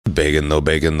Bacon, no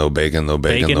bacon, no bacon, no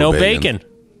bacon, Bacon, no bacon.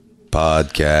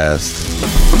 Podcast.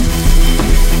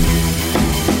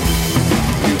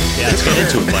 Yeah, let's get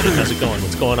into it, buddy. How's it going?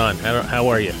 What's going on? How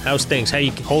are you? How's things? How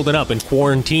you holding up in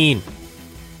quarantine?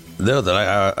 No,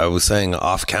 that I was saying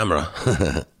off camera.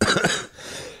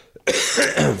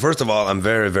 First of all, I'm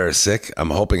very, very sick.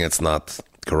 I'm hoping it's not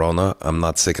corona. I'm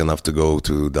not sick enough to go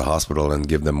to the hospital and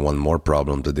give them one more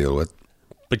problem to deal with.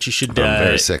 But you should... I'm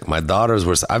very sick. My daughters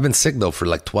were... I've been sick, though, for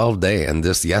like 12 days. And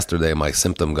just yesterday, my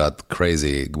symptom got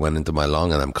crazy. It went into my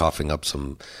lung, and I'm coughing up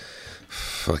some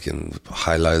fucking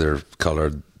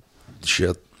highlighter-colored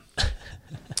shit.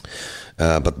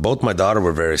 But both my daughter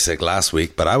were very sick last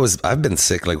week. But I've been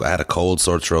sick. Like, I had a cold,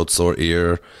 sore throat, sore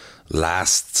ear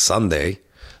last Sunday.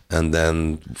 And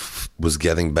then was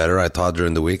getting better, I thought,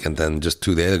 during the week. And then just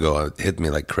 2 days ago, it hit me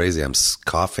like crazy. I'm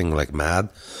coughing like mad.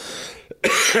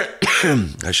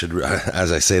 I should,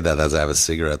 as I say that, as I have a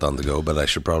cigarette on the go, but I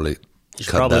should probably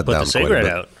cut that down. Put the cigarette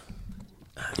out.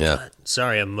 Yeah.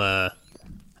 Sorry, I'm. I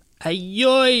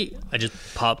just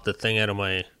popped the thing out of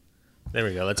my. There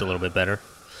we go. That's a little bit better.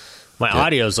 My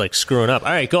audio's like screwing up. All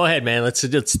right, go ahead, man. Let's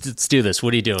do this.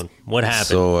 What are you doing? What happened?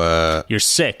 So you're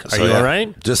sick. Are you all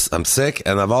right? Just I'm sick,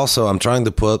 and I'm trying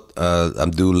to put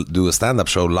do a stand up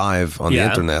show live on the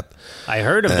internet. I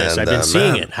heard of this. I've been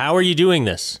seeing it. How are you doing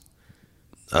this?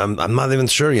 I'm not even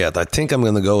sure yet. I think I'm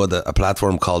going to go with a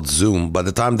platform called Zoom. By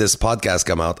the time this podcast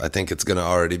come out, I think it's going to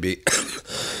already be...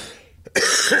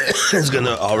 it's going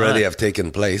to already have taken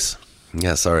place.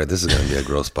 Yeah, sorry. This is going to be a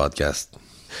gross podcast.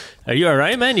 Are you all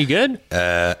right, man? You good?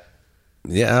 Yeah.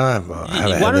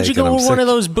 Why don't you go to one of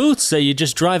those booths that you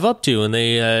just drive up to and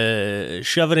they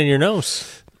shove it in your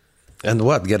nose? And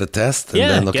what? Get a test? And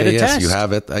then, okay, yes, test. You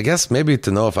have it. I guess maybe to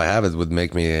know if I have it would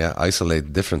make me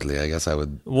isolate differently. I guess I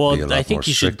would be a lot more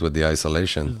strict with the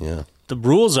isolation. Yeah. The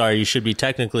rules are you should be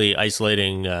technically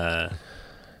isolating like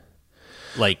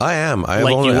I am. I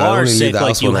only leave the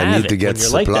house when I need to get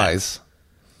supplies.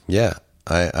 Yeah.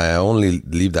 I only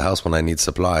leave the house when I need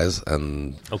supplies.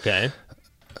 And okay.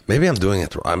 Maybe I'm doing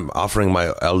it. I'm offering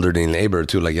my elderly neighbor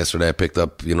too. Like yesterday, I picked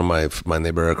up, my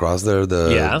neighbor across there,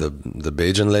 the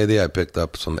Bajan lady. I picked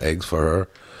up some eggs for her.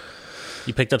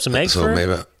 You picked up some eggs for her?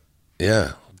 So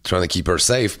maybe, trying to keep her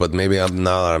safe. But maybe now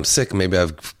that I'm sick, maybe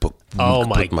I've put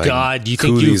my God! Do you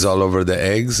cooties all over the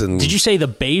eggs? And did you say the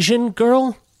Bajan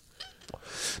girl?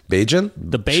 Bajan?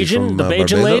 The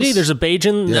Bajan lady. There's a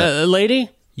Bajan lady.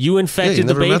 You infected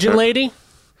the Bajan lady?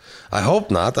 I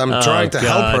hope not. I'm trying to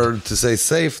help her to stay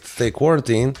safe, to stay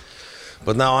quarantined.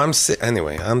 But now I'm sick.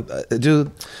 Anyway,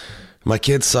 dude, my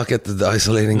kids suck at the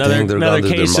isolating thing. They're gone to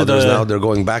their mothers now. They're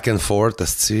going back and forth. I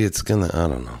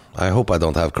don't know. I hope I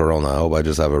don't have corona. I hope I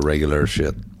just have a regular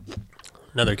shit.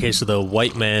 Another case of the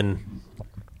white man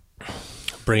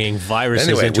bringing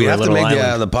viruses into we our have to little make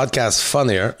island. the podcast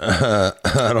funnier. I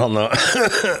don't know.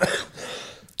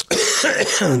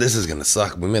 This is gonna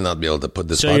suck. We may not be able to put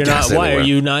this podcast anywhere. Why are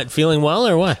you not feeling well,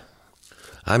 or what?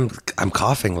 I'm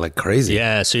coughing like crazy.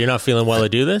 Yeah, so you're not feeling well to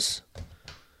do this?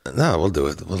 No, we'll do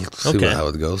it. We'll see how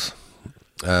it goes.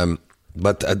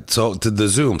 So to the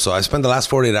Zoom. So I spent the last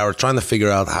 48 hours trying to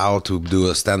figure out how to do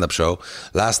a stand-up show.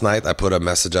 Last night I put a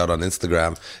message out on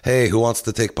Instagram. Hey, who wants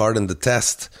to take part in the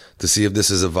test to see if this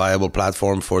is a viable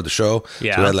platform for the show?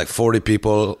 Yeah. So we had like 40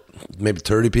 people, maybe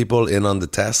 30 people in on the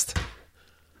test.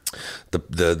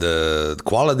 The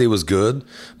quality was good,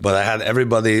 but I had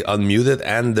everybody unmuted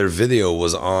and their video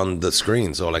was on the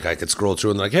screen, so like I could scroll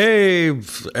through and like, hey,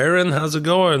 Aaron, how's it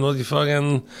going? What you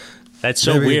fucking? That's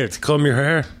so weird. Comb your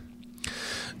hair.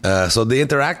 So the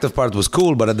interactive part was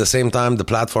cool, but at the same time, the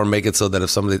platform make it so that if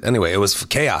somebody... Anyway, it was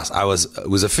chaos. It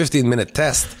was a 15-minute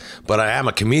test, but I am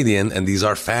a comedian, and these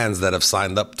are fans that have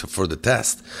signed up for the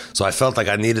test. So I felt like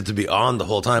I needed to be on the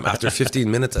whole time. After 15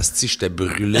 minutes,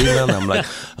 I'm like,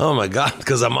 oh my God,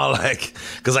 because I'm all like...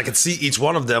 Because I could see each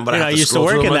one of them, but I have to scroll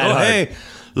through them. Hey,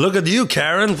 look at you,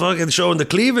 Karen, fucking showing the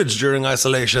cleavage during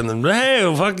isolation. And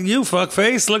hey, fucking you,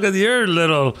 fuckface, look at your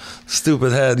little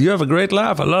stupid head. You have a great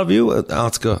laugh. I love you.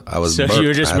 Let's go. So you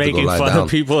were just making fun of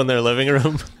people in their living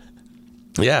room?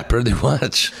 Yeah, pretty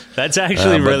much. That's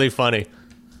actually really funny.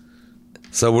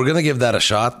 So we're going to give that a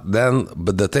shot then.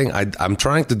 But the thing, I'm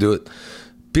trying to do it.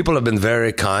 People have been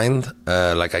very kind.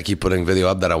 Like I keep putting video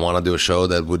up that I want to do a show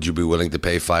that would you be willing to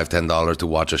pay $5-10 to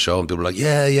watch a show? And people are like,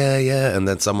 yeah. And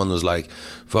then someone was like,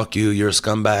 fuck you, you're a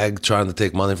scumbag trying to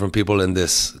take money from people in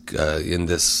this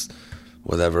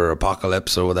whatever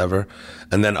apocalypse or whatever.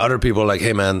 And then other people are like,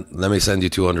 hey man, let me send you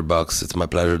 $200. It's my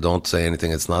pleasure. Don't say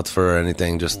anything. It's not for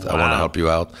anything. Just I want to help you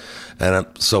out. And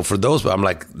so for those, I'm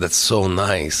like, that's so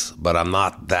nice, but I'm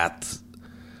not that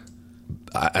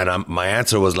my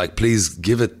answer was like, please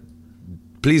give it,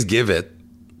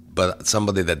 but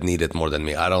somebody that need it more than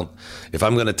me. If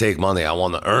I'm going to take money, I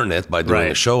want to earn it by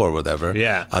doing a show or whatever.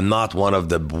 Yeah. I'm not one of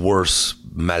the worst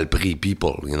malpris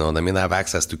people, you know what I mean? I have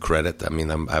access to credit. I mean,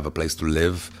 I have a place to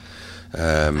live.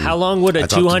 How long would a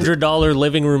 $200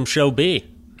 living room show be?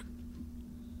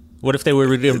 What if they were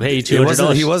going to pay you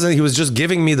 $200? He was just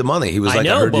giving me the money. He was like,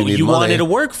 I heard you need you money. wanted to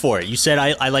work for it. You said,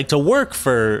 I like to work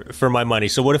for my money.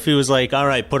 So what if he was like, all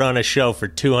right, put on a show for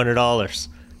 $200?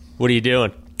 What are you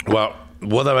doing? Well,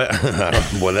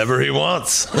 whatever he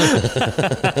wants.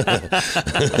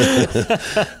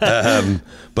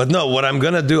 But no, what I'm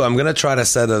going to do, I'm going to try to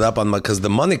set it up because the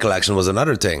money collection was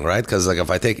another thing, right? Because like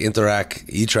if I take Interac,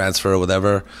 e-transfer,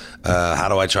 whatever, how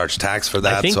do I charge tax for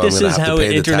that? I think this is how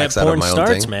internet porn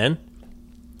starts, man.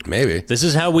 Maybe. This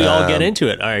is how we all get into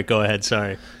it. All right, go ahead.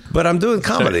 Sorry. But I'm doing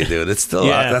comedy, dude. It's still,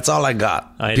 that's all I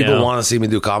got. People want to see me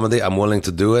do comedy. I'm willing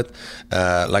to do it.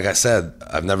 Like I said,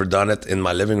 I've never done it in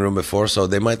my living room before, so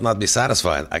they might not be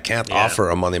satisfied. I can't offer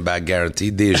a money-back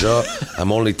guarantee. Déjà,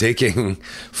 I'm only taking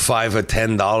 $5 or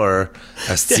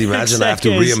 $10. Imagine I have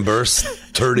to reimburse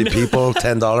 30 people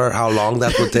 $10. How long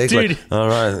that would take? Dude, like, all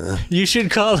right. You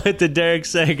should call it the Derek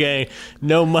Seguin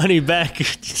No Money Back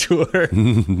Tour.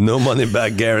 No money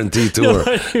back guarantee tour. No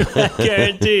money back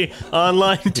guarantee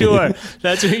online tour.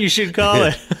 That's what you should call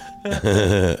it.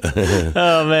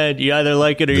 Oh man, you either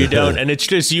like it or you don't, and it's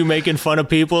just you making fun of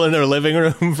people in their living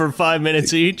room for 5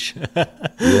 minutes each. I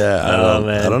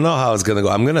don't know how it's gonna go.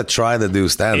 I'm gonna try to do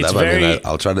stand up.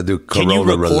 I'll try to do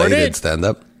Corona related stand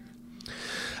up.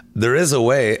 There is a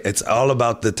way. It's all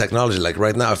about the technology. Like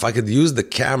right now, if I could use the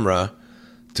camera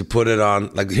to put it on,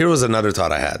 like here was another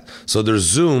thought I had. So there's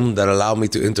Zoom that allowed me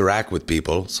to interact with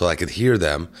people so I could hear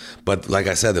them. But like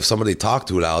I said, if somebody talked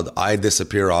too loud, I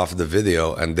disappear off the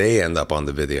video and they end up on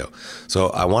the video.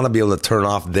 So I want to be able to turn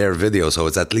off their video so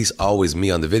it's at least always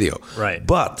me on the video. Right.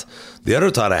 But the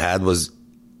other thought I had was,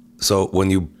 so when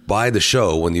you buy the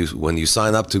show, when you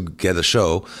sign up to get a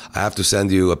show, I have to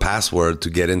send you a password to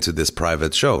get into this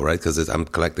private show, right? Because I'm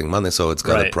collecting money, so it's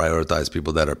got to prioritize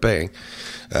people that are paying.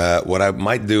 What I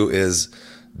might do is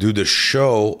do the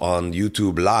show on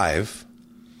YouTube Live,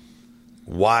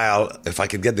 while if I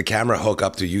could get the camera hook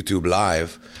up to YouTube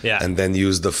Live, and then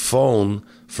use the phone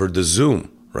for the Zoom.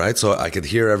 Right, so I could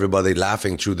hear everybody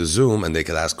laughing through the Zoom, and they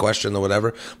could ask questions or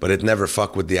whatever. But it never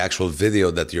fuck with the actual video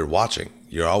that you're watching.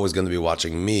 You're always going to be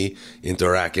watching me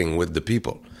interacting with the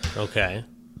people. Okay.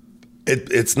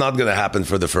 It's not going to happen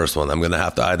for the first one. I'm going to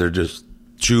have to either just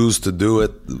choose to do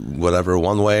it whatever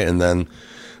one way, and then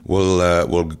we'll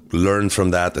learn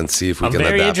from that and see if we can adapt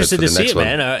it for the next one. I'm very interested to see it,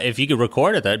 man. If you could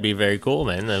record it, that'd be very cool,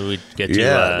 man. Then we'd get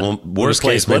to worst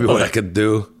case, maybe what I could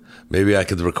do, maybe I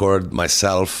could record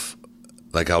myself.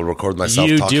 Like I'll record myself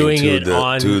talking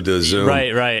to the Zoom.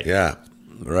 Right. Yeah,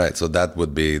 right. So that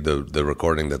would be the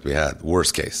recording that we had.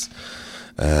 Worst case.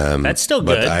 That's still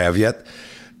good. But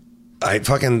I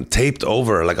fucking taped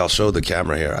over. Like I'll show the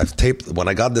camera here. I've taped when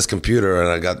I got this computer, and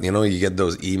I got, you get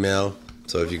those email.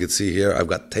 So if you could see here, I've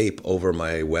got tape over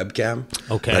my webcam.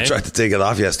 Okay. And I tried to take it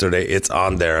off yesterday. It's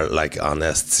on there, like on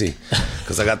SC.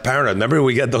 Because I got paranoid. Remember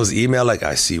we get those email, like,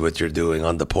 I see what you're doing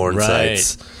on the porn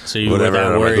sites. So you were that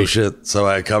worried. Like, oh, shit. So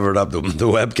I covered up the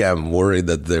webcam, worried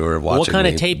that they were watching. What kind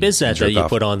of tape is that you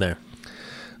put on there?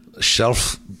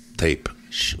 Shelf tape.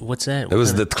 What's that? It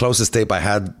was the closest tape I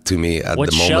had to me at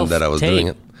the moment that I was doing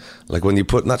it. Like when you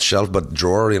put, not shelf, but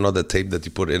drawer, the tape that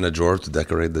you put in a drawer to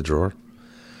decorate the drawer.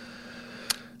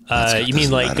 You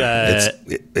mean like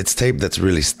it's tape that's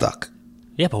really stuck.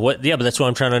 Yeah, but that's what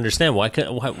I'm trying to understand. Why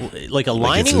like a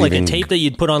lining, like a tape that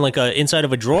you'd put on like a inside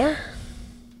of a drawer?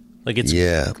 Like it's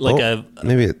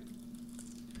maybe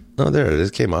there it is.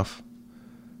 It came off.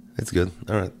 It's good.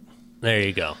 All right. There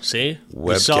you go. See,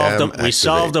 we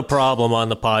solved a problem on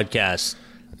the podcast.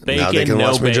 Bacon, now they can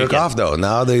watch me jerk off though.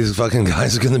 Now these fucking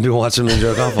guys are going to be watching me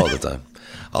jerk off all the time.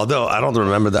 Although I don't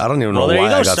remember that. I don't even know why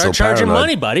I got so paranoid. Start charging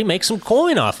money, buddy. Make some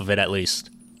coin off of it at least.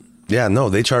 Yeah, no,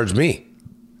 they charge me.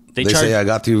 They say I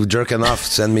got you jerking off.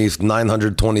 Send me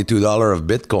 $922 of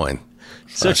Bitcoin.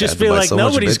 So just be like,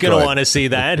 nobody's going to want to see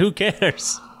that. Who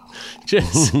cares?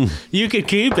 Just you could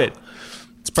keep it.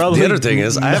 It's probably the other thing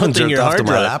is I haven't jerked off to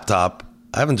my laptop.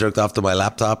 I haven't jerked off to my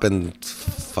laptop in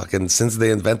fucking since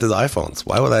they invented iPhones.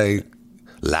 Why would I?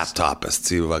 Laptop as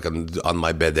to like on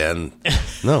my bed end.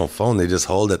 No, phone, they just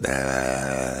hold it.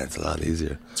 It's a lot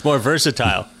easier. It's more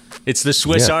versatile. It's the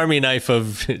Swiss Army knife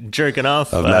of jerking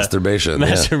off. Of masturbation.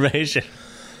 Masturbation.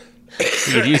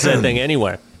 You could use that thing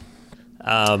anywhere.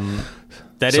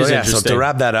 That So is so interesting. to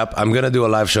wrap that up, I'm going to do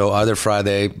a live show either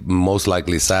Friday, most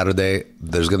likely Saturday.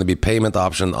 There's going to be payment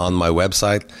option on my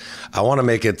website. I want to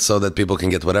make it so that people can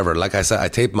get whatever. Like I said, I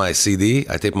taped my CD.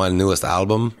 I taped my newest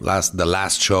album, the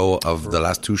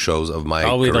last two shows of my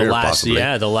Probably career, the last,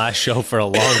 possibly. the last show for a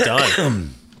long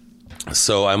time.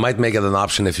 So I might make it an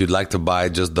option if you'd like to buy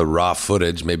just the raw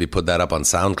footage, maybe put that up on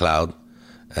SoundCloud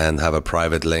and have a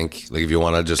private link. Like if you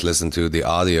want to just listen to the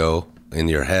audio in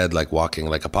your head, like walking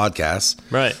like a podcast,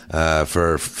 Right.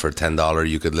 For $10,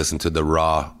 you could listen to the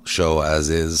raw show as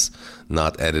is,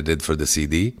 not edited for the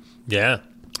CD. Yeah.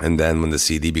 And then when the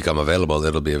CD become available,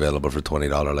 it'll be available for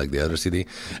 $20 like the other CD.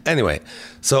 Anyway,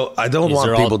 so I don't These want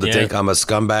are people all- to yeah. think I'm a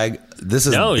scumbag.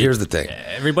 Here's the thing.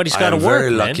 Everybody's got to I'm work,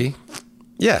 very man. lucky.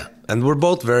 Yeah, and we're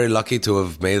both very lucky to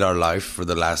have made our life for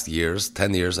the last years,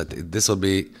 10 years. This will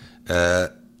be,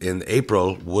 in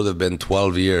April, would have been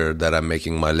 12 years that I'm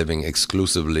making my living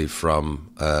exclusively from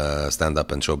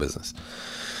stand-up and show business.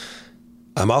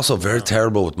 I'm also very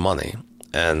terrible with money.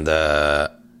 And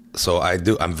so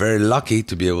I'm very lucky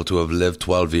to be able to have lived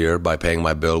 12 years by paying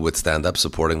my bill with stand-up,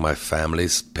 supporting my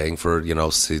families, paying for,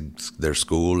 their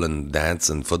school and dance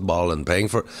and football, and paying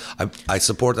for... I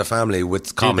support a family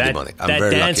with comedy money. I'm that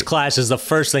very dance lucky. class is the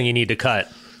first thing you need to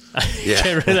cut. Yeah.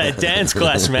 Get rid of that dance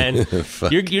class, man.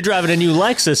 You're driving a new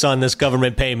Lexus on this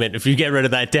government payment if you get rid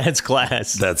of that dance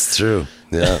class. That's true.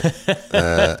 Yeah.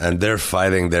 And they're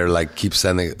fighting. They're like, keep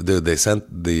sending. Dude, they sent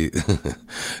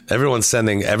everyone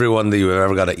that you've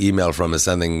ever got an email from is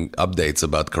sending updates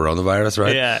about coronavirus,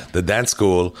 right? Yeah. The dance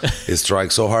school is trying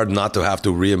so hard not to have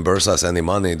to reimburse us any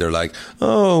money. They're like,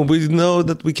 oh, we know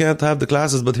that we can't have the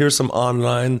classes, but here's some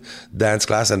online dance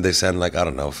class. And they send like, I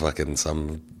don't know, fucking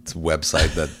some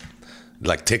website that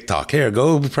like TikTok. Here,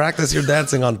 go practice your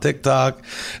dancing on TikTok.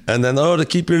 And then, to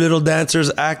keep your little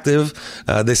dancers active,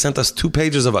 they sent us 2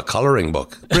 pages of a coloring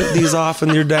book. Print these off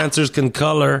and your dancers can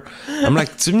color. I'm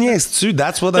like,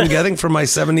 that's what I'm getting for my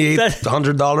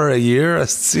 $7,800 a year. I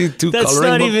see 2 That's coloring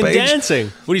not book even page.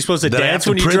 dancing. What are you supposed to That I have dance to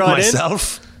when you print draw it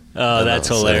myself. in? Oh, that's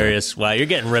know, so- hilarious. Wow, you're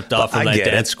getting ripped off from I that get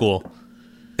dance it. school.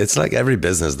 It's like every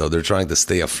business, though. They're trying to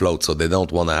stay afloat, so they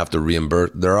don't want to have to reimburse.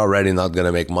 They're already not going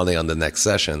to make money on the next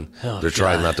session. They're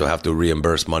trying God. not to have to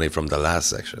reimburse money from the last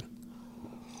section.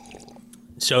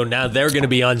 So now they're going to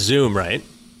be on Zoom, right?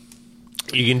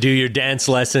 You can do your dance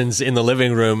lessons in the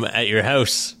living room at your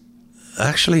house.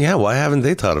 Actually, yeah. Why haven't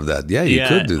they thought of that? Yeah, you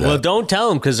could do that. Well, don't tell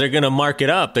them because they're going to mark it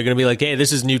up. They're going to be like, hey,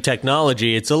 this is new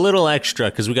technology. It's a little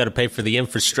extra because we got to pay for the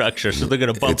infrastructure. So they're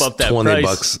going to bump it's up that 20 price.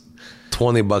 bucks.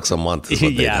 $20 a month is what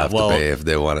they'd Yeah, have well, to pay if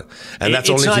they want it. And that's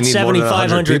it's only if you not need more than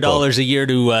 100 people. $7,500 a year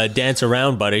to dance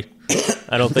around, buddy.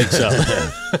 I don't think so.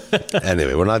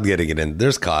 Anyway, we're not getting it in.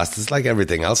 There's costs. It's like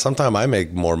everything else. Sometimes I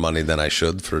make more money than I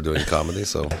should for doing comedy,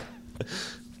 so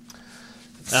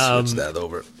switch that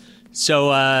over. So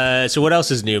what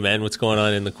else is new, man? What's going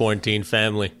on in the quarantine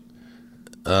family?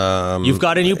 You've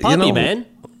got a new puppy, man.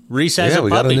 Reese has a we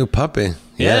puppy. got a new puppy.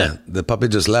 Yeah. The puppy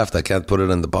just left. I can't put it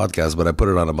in the podcast, but I put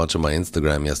it on a bunch of my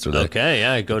Instagram yesterday. Okay,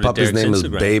 yeah, go to Puppy's Derek's name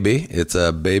Instagram. is Baby. It's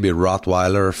a baby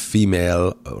Rottweiler,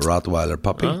 female Rottweiler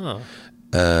puppy.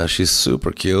 She's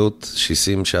super cute. She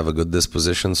seems to have a good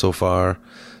disposition so far.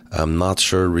 I'm not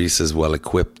sure Reese is well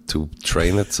equipped to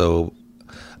train it, so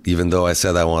even though I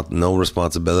said I want no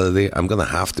responsibility, I'm gonna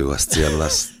have to,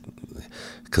 unless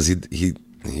because he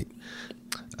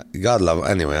God love.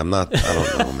 Anyway, I don't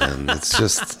know, man. It's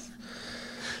just.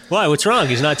 Why? What's wrong?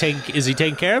 Is he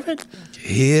taking care of it?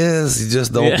 He is. You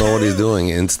just don't know what he's doing.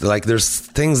 It's like there's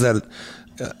things that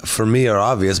for me are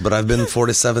obvious, but I've been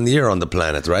 47 years on the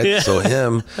planet, right? Yeah. So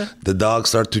the dog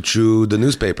start to chew the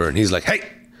newspaper, and he's like, "Hey,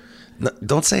 no,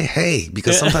 don't say hey,"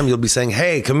 because sometimes you'll be saying,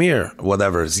 "Hey, come here,"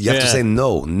 whatever. You have to say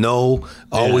no. No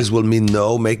always will mean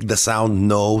no. Make the sound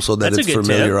no so that That's a it's good tip.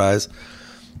 familiarized.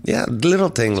 Yeah, little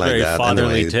thing like very that.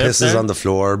 fatherly Anyway, tip pisses there. on the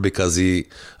floor because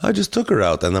I just took her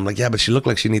out. And I'm like, yeah, but she looked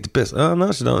like she needs to piss. Oh,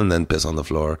 no, she don't. And then piss on the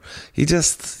floor. He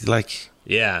just, like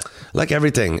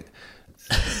everything.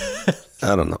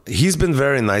 I don't know. He's been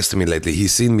very nice to me lately.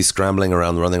 He's seen me scrambling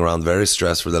around, running around, very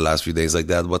stressed for the last few days. Like,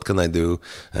 Dad, what can I do?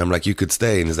 And I'm like, you could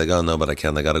stay. And he's like, oh, no, but I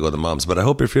can't. I got to go to Mom's. But I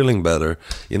hope you're feeling better.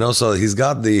 So he's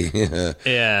got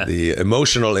the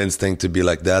emotional instinct to be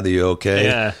like, Dad, are you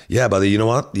okay? Yeah, buddy, you know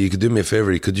what? You could do me a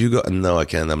favor. Could you go? No, I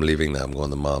can't. I'm leaving now. I'm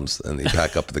going to Mom's. And he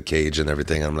pack up the cage and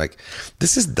everything. I'm like,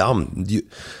 this is dumb.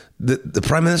 The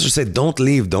prime minister said, don't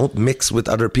leave, don't mix with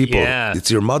other people. Yeah.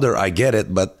 It's your mother, I get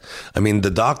it. But, I mean,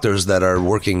 the doctors that are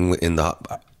working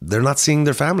they're not seeing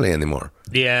their family anymore.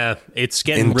 Yeah, it's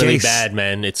getting really bad,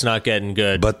 man. It's not getting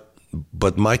good.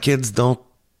 But my kids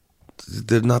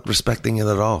they're not respecting it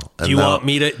at all. Do you want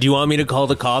me to call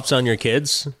the cops on your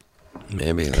kids?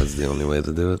 Maybe that's the only way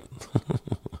to do it.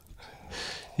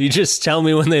 You just tell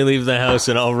me when they leave the house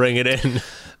and I'll ring it in.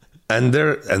 And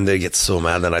they get so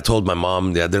mad. And I told my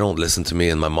mom, they don't listen to me.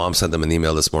 And my mom sent them an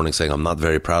email this morning saying, I'm not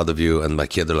very proud of you. And my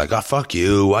kid, they're like, oh, fuck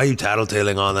you. Why are you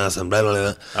tattletaling on us? And blah, blah,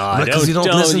 blah. I'm like, because you don't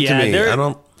listen to me. I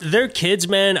don't. They're kids,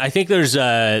 man. I think there's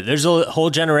a whole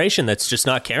generation that's just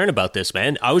not caring about this,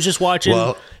 man. I was just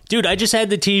watching. Dude, I just had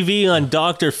the TV on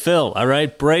Dr. Phil. All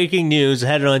right, breaking news. I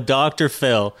had it on Dr.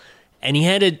 Phil, and he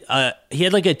had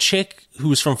like a chick who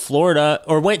was from Florida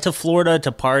or went to Florida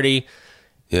to party.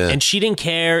 Yeah. And she didn't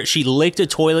care. She licked a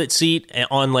toilet seat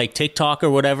on like TikTok or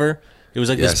whatever. It was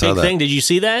like this big thing. Did you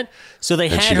see that? So they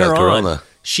had her on. Corona.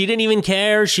 She didn't even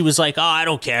care. She was like, "Oh, I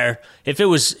don't care. If it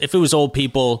was old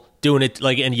people doing it,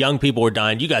 like, and young people were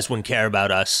dying, you guys wouldn't care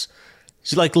about us."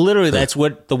 She's like, literally, that's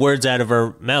what the words out of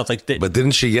her mouth. Like, but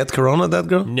didn't she get corona? That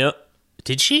girl? No,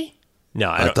 did she? No,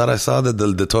 I thought I saw that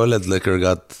the toilet liquor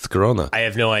got corona. I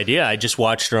have no idea. I just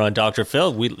watched her on Dr.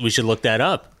 Phil. We should look that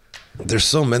up. There's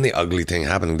so many ugly things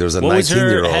happening. There's a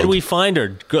 19-year-old. How do we find her?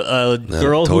 Girl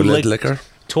toilet who licked liquor.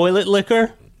 Toilet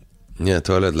liquor. Yeah,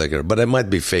 toilet liquor. But it might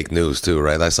be fake news too,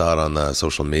 right? I saw it on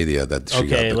social media that she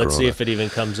got the let's corona. see if it even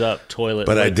comes up. Toilet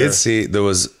But liquor. I did see there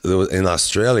was in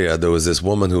Australia, there was this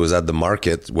woman who was at the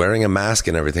market wearing a mask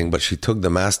and everything, but she took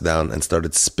the mask down and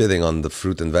started spitting on the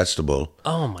fruit and vegetable.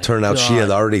 Oh my God. Turned out she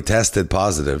had already tested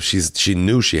positive. She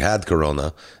knew she had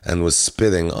corona and was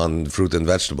spitting on fruit and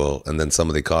vegetable, and then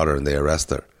somebody caught her and they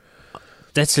arrested her.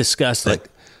 That's disgusting. Like,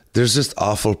 there's just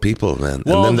awful people, man.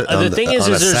 Well, and then the thing is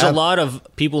there's a lot of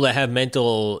people that have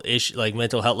mental issue, like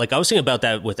mental health. Like I was thinking about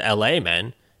that with LA,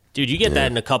 man. Dude, you get that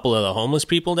in a couple of the homeless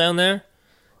people down there.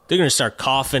 They're gonna start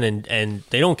coughing and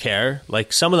they don't care.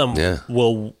 Like some of them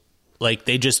will, like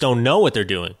they just don't know what they're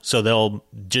doing, so they'll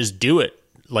just do it.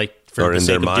 Like for or the in sake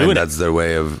their of mind, doing that's their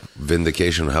way of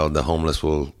vindication. How the homeless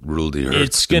will rule the earth.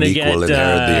 It's gonna will inherit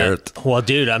the earth. Well,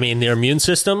 dude, I mean, their immune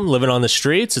system living on the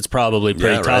streets, it's probably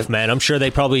pretty tough, right. man. I'm sure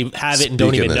they probably have it and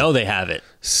don't even know they have it.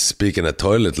 Speaking of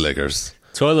toilet lickers,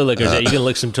 you can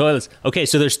lick some toilets. Okay,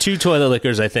 so there's two toilet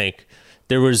lickers. I think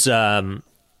there was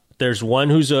there's one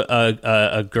who's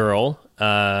a girl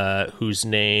who's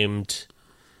named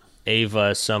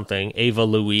Ava something, Ava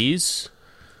Louise.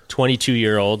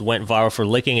 22-year-old went viral for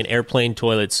licking an airplane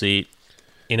toilet seat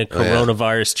in a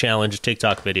coronavirus challenge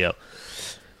TikTok video.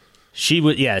 She's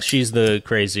the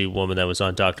crazy woman that was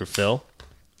on Dr. Phil.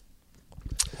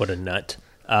 What a nut.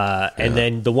 And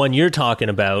then the one you're talking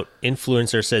about,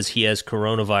 influencer says he has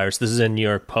coronavirus. This is in New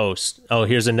York Post. Oh,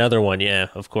 here's another one. Yeah,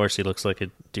 of course, he looks like a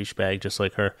douchebag just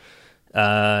like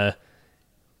her.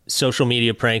 Social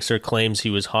media prankster claims he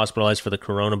was hospitalized for the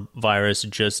coronavirus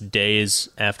just days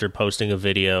after posting a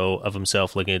video of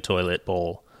himself licking a toilet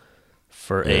bowl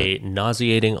for a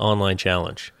nauseating online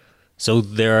challenge. So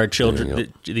there are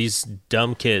children, these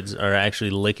dumb kids are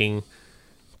actually licking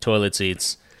toilet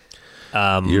seats.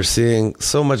 You're seeing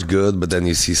so much good, but then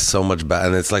you see so much bad,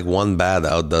 and it's like one bad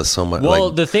outdoes so much. Well,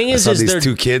 like, the thing is these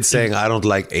two kids saying, "I don't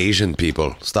like Asian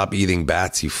people. Stop eating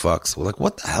bats, you fucks." Well, like,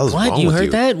 what the hell is wrong with you? You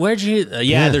heard that? Where'd you?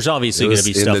 There's obviously going to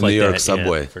be stuff like that. In the New York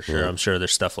subway. For sure. I'm sure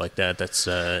there's stuff like that. That's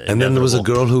and then there was a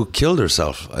girl who killed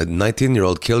herself. A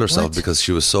 19-year-old killed herself because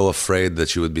she was so afraid that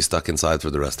she would be stuck inside for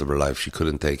the rest of her life. She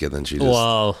couldn't take it, and she just.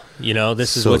 Well,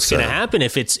 this is what's going to happen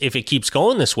if it keeps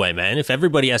going this way, man. If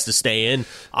everybody has to stay in,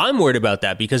 I'm worried about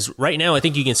that because. Right now, I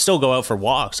think you can still go out for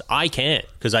walks. I can't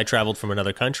because I traveled from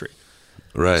another country.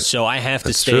 Right. So I have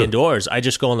to stay indoors. I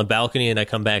just go on the balcony and I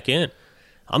come back in.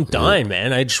 I'm dying,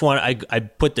 man. I just want. I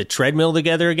put the treadmill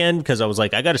together again because I was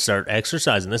like, I got to start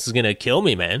exercising. This is gonna kill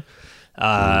me, man.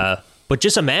 But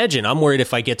just imagine, I'm worried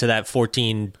if I get to that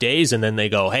 14 days and then they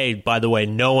go, hey, by the way,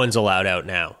 no one's allowed out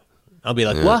now. I'll be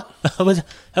like, what?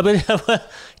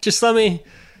 Just let me.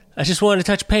 I just want to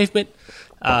touch pavement.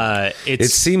 It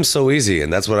seems so easy,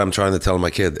 and that's what I'm trying to tell my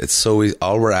kid. It's so easy.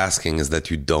 All we're asking is that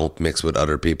you don't mix with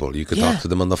other people. You could talk to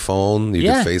them on the phone. You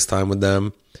could FaceTime with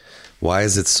them. Why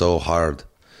is it so hard?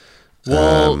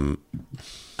 Well,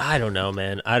 I don't know,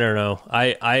 man. I don't know.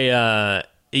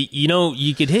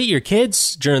 You could hit your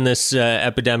kids during this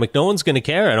epidemic. No one's going to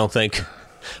care, I don't think.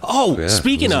 Oh,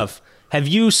 speaking of, did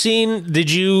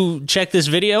you check this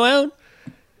video out?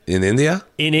 In India?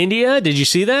 In India? Did you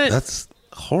see that? That's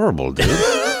horrible, dude.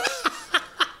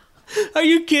 Are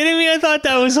you kidding me? I thought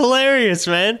that was hilarious,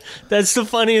 man. That's the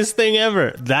funniest thing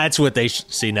ever. That's what they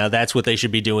see now. That's what they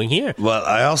should be doing here. Well,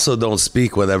 I also don't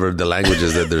speak whatever the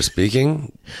languages that they're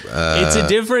speaking. It's a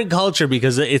different culture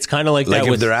because it's kind of like that.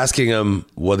 If they're asking them,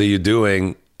 "What are you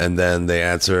doing?" and then they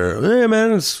answer, "Hey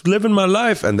man, it's living my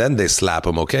life," and then they slap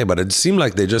him. Okay, but it seemed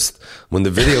like they just, when the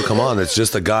video come on, it's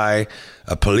just a guy,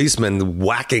 a policeman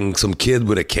whacking some kid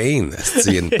with a cane,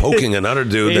 and poking another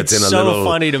dude that's in a so little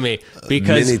funny to me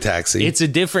because mini taxi. It's a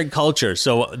different culture.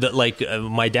 So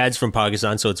my dad's from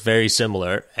Pakistan, so it's very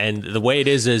similar. And the way it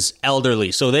is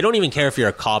elderly. So they don't even care if you're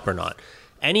a cop or not.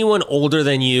 Anyone older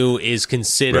than you is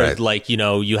considered Right.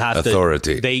 you have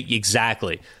Authority.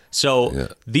 Exactly. So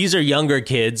these are younger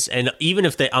kids, and even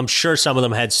if I'm sure some of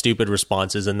them had stupid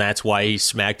responses, and that's why he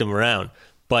smacked them around.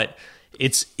 But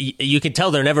you can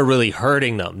tell they're never really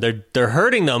hurting them. They're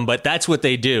hurting them, but that's what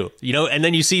they do, And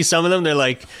then you see some of them, they're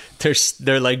like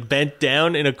bent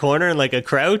down in a corner in like a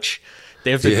crouch. They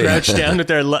have to crouch down with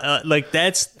their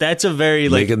that's a very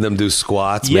making them do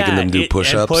squats, making them do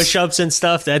push-ups and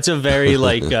stuff. That's a very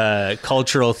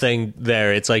cultural thing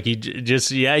there. It's like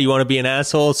you want to be an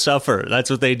asshole, suffer. That's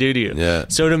what they do to you. Yeah.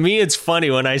 So to me, it's funny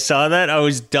when I saw that. I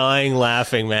was dying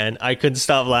laughing, man. I couldn't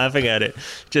stop laughing at it.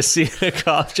 Just seeing a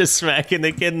cop just smacking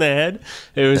the kid in the head.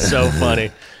 It was so funny.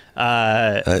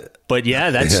 But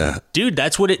dude,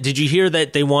 that's what it. Did you hear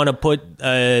that they want to put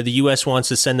the U.S. wants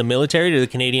to send the military to the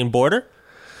Canadian border?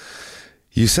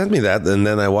 You sent me that, and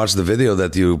then I watched the video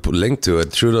that you linked to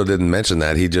it. Trudeau didn't mention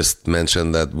that. He just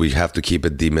mentioned that we have to keep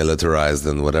it demilitarized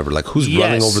and whatever. Like, who's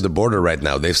running over the border right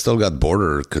now? They've still got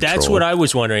border control. That's what I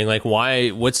was wondering. Like, why?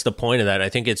 What's the point of that? I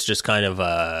think it's just kind of,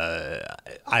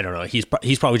 I don't know. He's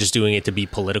probably just doing it to be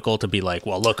political, to be like,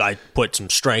 well, look, I put some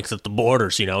strength at the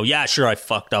borders, Yeah, sure, I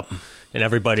fucked up. And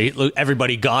everybody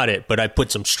got it, but I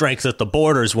put some strength at the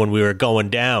borders when we were going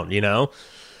down,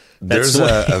 That's the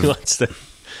way he wants to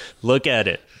look at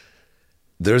it.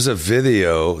 There's a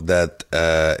video that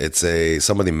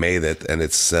somebody made it, and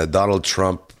it's Donald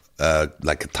Trump,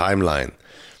 like a timeline.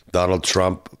 Donald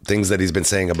Trump, things that he's been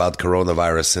saying about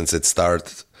coronavirus since it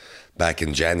started back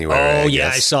in January. Oh,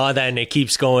 I saw that, and it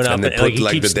keeps going up. And they put he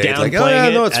keeps the date,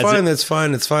 it's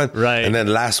fine. Right. And then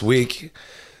last week,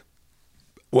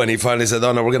 when he finally said,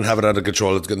 "Oh no, we're going to have it under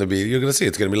control. You're going to see,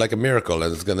 it's going to be like a miracle,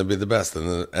 and it's going to be the best."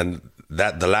 And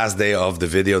that the last day of the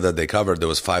video that they covered, there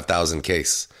was 5,000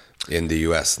 case in the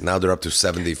U.S. Now they're up to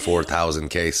 74,000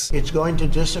 case. It's going to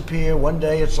disappear. One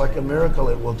day, it's like a miracle.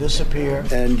 It will disappear,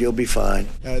 and you'll be fine.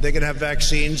 They're going to have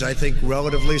vaccines, I think,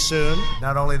 relatively soon.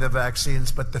 Not only the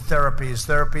vaccines, but the therapies.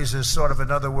 Therapies is sort of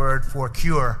another word for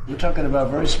cure. We're talking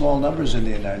about very small numbers in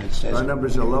the United States. Our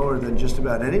numbers are lower than just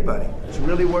about anybody. It's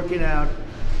really working out.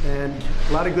 And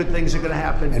a lot of good things are going to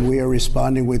happen. And we are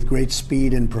responding with great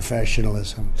speed and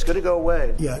professionalism. It's going to go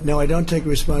away. Yeah, no, I don't take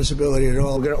responsibility at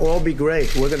all. We're going to all be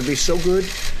great. We're going to be so good.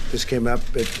 This came up,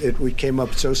 we came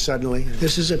up so suddenly.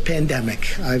 This is a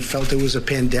pandemic. I felt it was a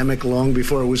pandemic long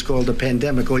before it was called a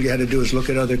pandemic. All you had to do is look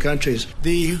at other countries.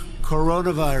 The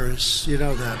coronavirus, you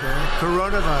know that, right?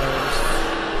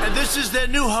 Coronavirus. And this is their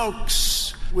new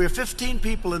hoax. We're 15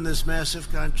 people in this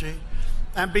massive country.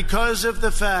 And because of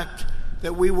the fact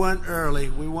that we went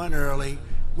early.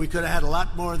 We could have had a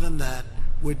lot more than that.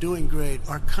 We're doing great.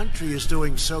 Our country is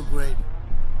doing so great.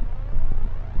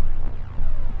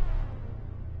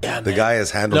 Yeah, the guy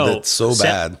has handled it so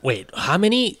bad. Wait, how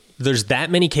many? There's that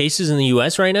many cases in the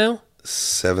U.S. right now?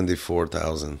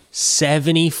 74,000.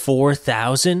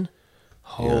 74,000?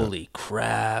 Holy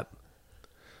crap.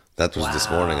 That was this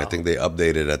morning. I think they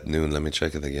updated at noon. Let me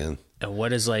check it again. And what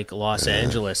does Los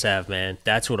Angeles have, man?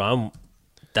 That's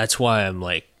why I'm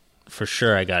like, for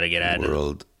sure I got to get at it.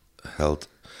 World Health.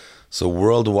 So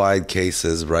worldwide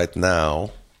cases right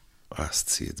now, let's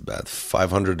see, it's bad.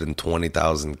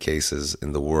 520,000 cases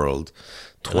in the world.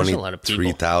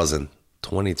 23,000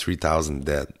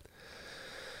 dead.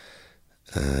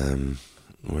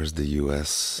 Where's the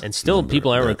U.S.? And still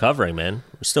people aren't recovering, man.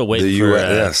 We're still waiting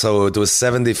for... so it was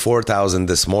 74,000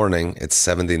 this morning. It's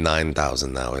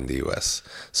 79,000 now in the U.S.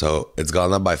 So it's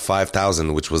gone up by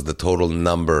 5,000, which was the total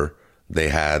number they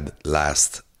had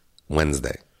last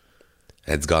Wednesday.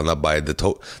 It's gone up by the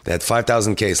total. They had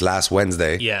 5,000 case last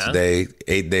Wednesday. Yeah. Today,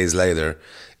 8 days later,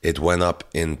 it went up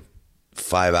in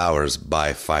 5 hours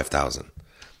by 5,000.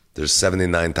 There's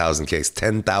 79,000 cases,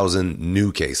 10,000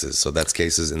 new cases. So that's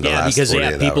cases in the last 48 hours.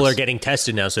 Because people are getting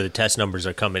tested now, so the test numbers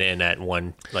are coming in at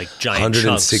one giant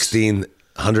 116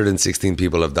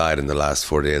 people have died in the last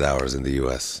 48 hours in the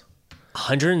U.S.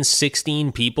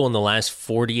 116 people in the last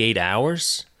 48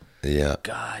 hours? Yeah.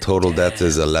 God total death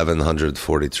is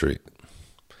 1,143.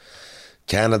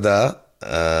 Canada,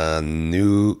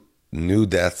 new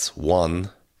deaths 1,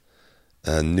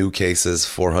 new cases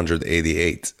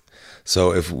 488.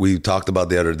 So if we talked about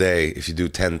the other day, if you do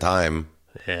 10 times,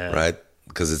 right,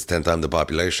 because it's 10 times the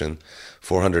population,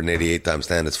 488 times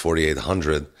 10 is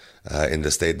 4,800. In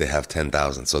the state, they have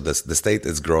 10,000. So the state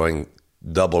is growing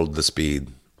double the speed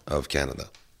of Canada.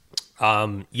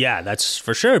 Yeah, that's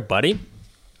for sure, buddy.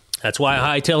 That's why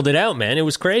I hightailed it out, man. It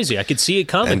was crazy. I could see it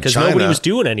coming because nobody was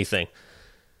doing anything.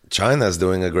 China's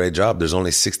doing a great job. There's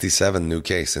only 67 new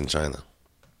cases in China.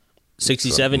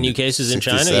 67 new cases in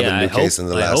China? 67 Yeah, new cases in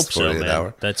the last 48 man.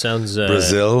 hours. That sounds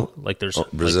Brazil, like there's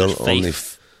Brazil like there's only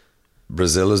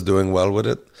Brazil is doing well with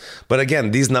it. But again,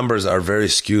 these numbers are very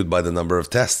skewed by the number of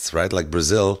tests, right? Like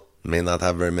Brazil may not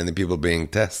have very many people being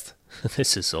tested.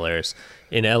 This is hilarious.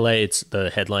 In LA, it's the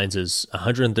headlines is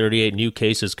 138 new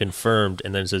cases confirmed,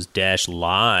 and then it says dash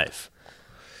live.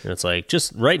 And it's like,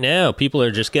 just right now, people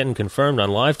are just getting confirmed on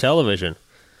live television.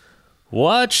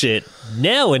 Watch it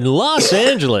now in Los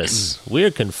Angeles.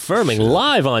 We're confirming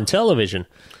live on television.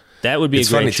 That would be a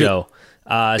great show.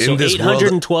 So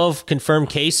 812 confirmed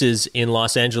cases in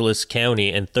Los Angeles County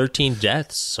and 13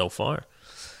 deaths so far.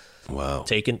 Wow.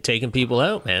 Taking people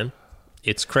out, man.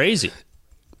 It's crazy.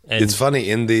 And it's funny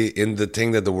in the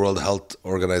thing that the World Health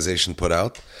Organization put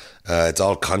out. It's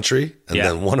all country, and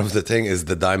then one of the thing is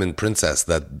the Diamond Princess,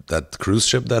 that cruise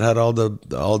ship that had all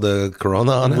the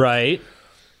corona on it. Right.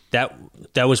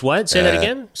 That was what? Say that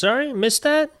again. Sorry, missed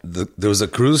that. There was a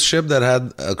cruise ship that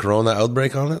had a corona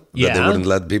outbreak on it. That they wouldn't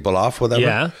let people off. Whatever.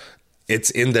 Yeah. It's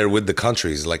in there with the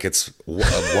countries. Like it's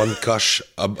one cush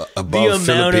above the amount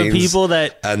Philippines of people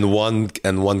that and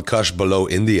one cush below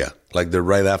India. Like they're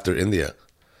right after India.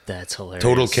 That's hilarious.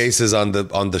 Total cases on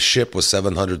the ship was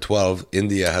 712.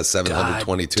 India has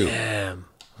 722. God damn.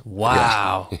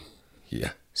 Wow. Yeah.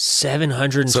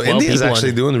 712 So India's people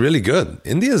actually doing really good.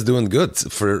 India's doing good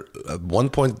for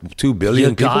 1.2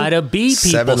 billion people. You gotta beat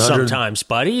people sometimes,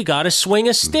 buddy. You gotta swing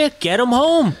a stick. Get them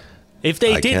home. If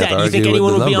they did that, you think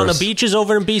anyone would be on the beaches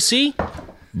over in BC?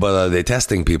 But are they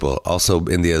testing people? Also,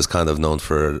 India is kind of known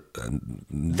for...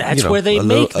 That's where they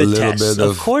make the tests.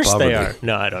 Of course poverty. They are.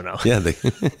 No, I don't know. Yeah,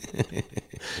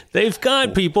 They've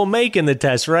got people making the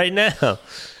tests right now.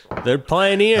 They're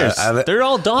pioneers. They're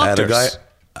all doctors.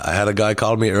 I had a guy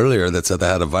call me earlier that said I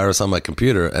had a virus on my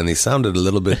computer, and he sounded a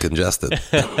little bit congested.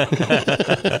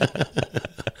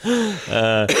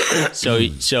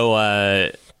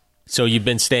 So you've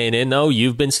been staying in, though?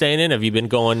 You've been staying in? Have you been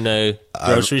going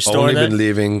grocery store? I've only been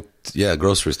leaving,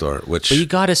 grocery store. Which but you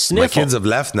got to sniffle. My kids have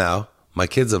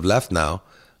left now.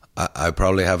 I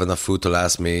probably have enough food to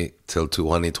last me till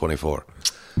 2024.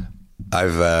 Are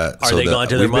they gone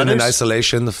to their mothers? We've been in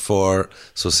isolation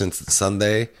since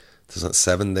Sunday,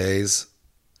 7 days,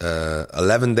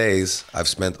 11 days. I've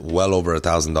spent well over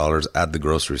 $1,000 at the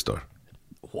grocery store.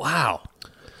 Wow.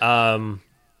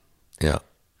 Yeah.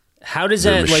 How does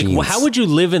that, how would you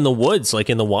live in the woods, like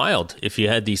in the wild, if you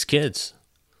had these kids?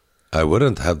 I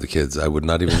wouldn't have the kids. I would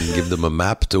not even give them a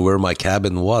map to where my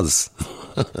cabin was.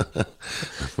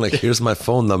 Like, here's my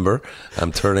phone number.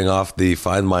 I'm turning off the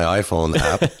Find My iPhone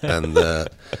app and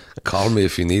call me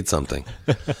if you need something.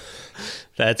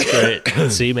 That's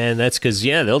great. See, man, that's because,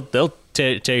 they'll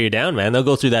tear you down, man. They'll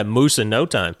go through that moose in no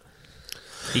time.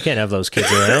 You can't have those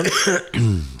kids around.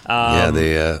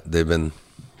 They've been...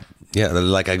 Yeah,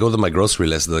 like I go to my grocery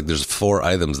list, like there's 4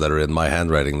 items that are in my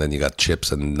handwriting. Then you got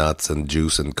chips and nuts and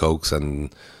juice and Cokes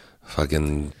and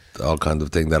fucking all kinds of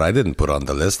things that I didn't put on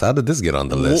the list. How did this get on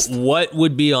the list? What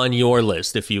would be on your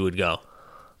list if you would go?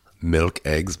 Milk,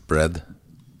 eggs, bread,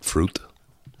 fruit?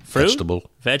 Vegetables?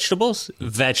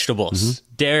 Mm-hmm.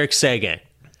 Derek Seguin.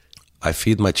 I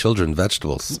feed my children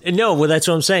vegetables. No, well, that's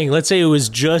what I'm saying. Let's say it was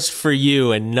just for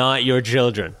you and not your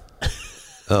children.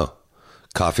 Oh.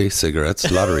 Coffee, cigarettes,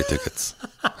 lottery tickets.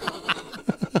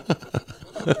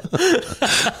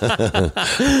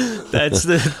 That's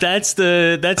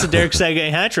the Derek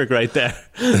Seguin hat trick right there.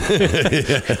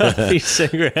 Coffee,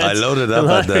 cigarettes. I loaded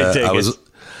up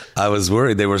I was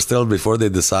worried they were still before they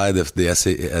decide if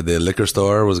the liquor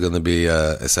store was going to be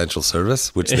essential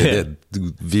service, which they did.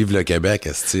 Vive le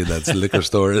Québec! See, that's liquor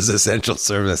store is essential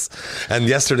service. And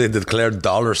yesterday they declared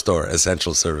dollar store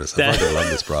essential service. I fucking love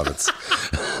this province.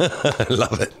 I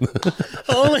love it.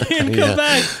 Only in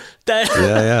Quebec.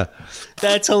 Yeah.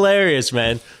 That's hilarious,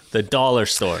 man. The dollar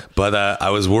store. But I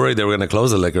was worried they were going to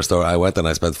close the liquor store. I went and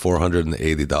I spent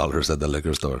 $480 at the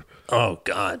liquor store. Oh,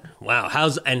 God. Wow. How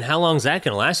long's that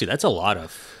going to last you? That's a lot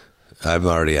of... I'm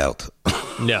already out.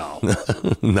 No.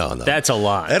 No. That's a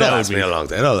lot. It'll last me a long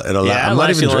time. I'm not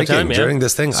even drinking during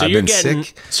this thing. I've been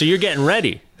sick. So you're getting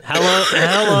ready.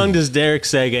 How long does Derek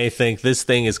Seguin think this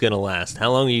thing is going to last?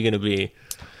 How long are you going to be...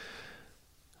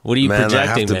 What are you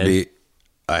projecting, man?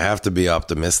 I have to be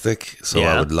optimistic, so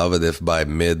I would love it if by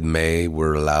mid-May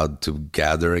we're allowed to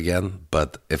gather again.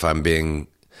 But if I'm being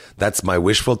That's my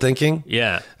wishful thinking.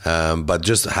 Yeah. But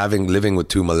just living with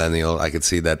two millennial, I could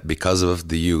see that because of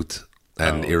the youth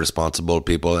and irresponsible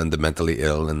people and the mentally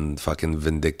ill and fucking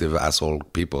vindictive asshole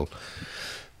people.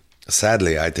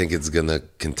 Sadly, I think it's gonna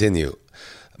continue.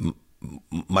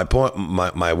 My point,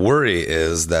 my worry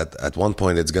is that at one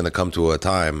point it's gonna come to a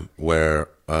time where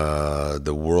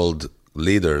the world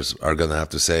leaders are gonna have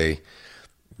to say,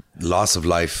 loss of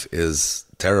life is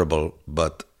terrible,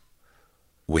 but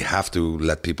we have to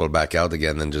let people back out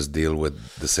again and just deal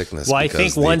with the sickness. Well, I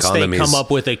think once they come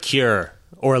up with a cure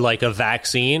or like a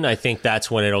vaccine, I think that's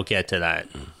when it'll get to that.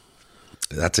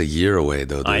 That's a year away,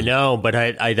 though, dude. I know, but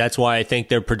I that's why I think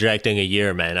they're projecting a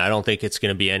year, man. I don't think it's going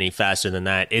to be any faster than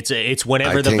that. It's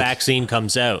whenever the vaccine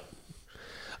comes out.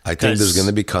 I think there's going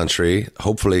to be country,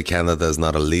 hopefully Canada is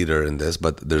not a leader in this,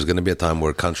 but there's going to be a time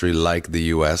where a country like the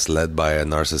US, led by a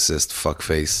narcissist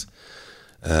fuckface,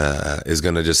 is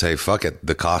going to just say, fuck it,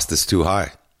 the cost is too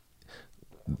high.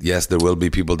 Yes, there will be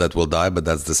people that will die, but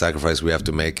that's the sacrifice we have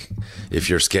to make. If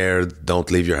you're scared, don't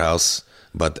leave your house,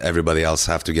 but everybody else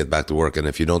have to get back to work. And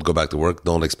if you don't go back to work,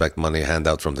 don't expect money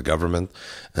handout from the government.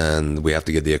 And we have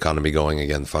to get the economy going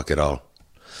again. Fuck it all.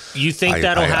 You think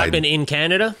that'll happen in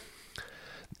Canada?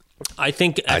 I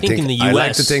think in the US. I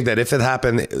like to think that if it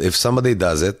happened, if somebody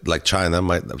does it, like China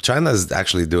is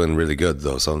actually doing really good,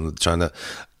 though. So China,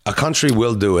 a country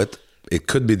will do it. It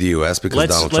could be the US because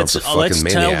Donald Trump's a fucking maniac.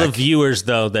 Let's tell the viewers,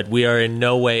 though, that we are in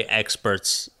no way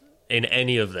experts in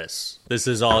any of this. This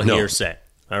is all hearsay.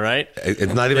 All right?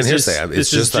 It's not even hearsay.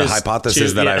 It's just a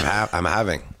hypothesis that I'm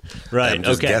having. Right. I'm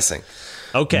just guessing.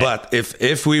 Okay. But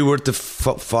if we were to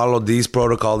follow these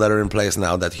protocols that are in place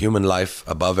now, that human life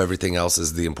above everything else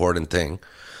is the important thing,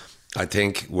 I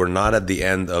think we're not at the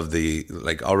end of the,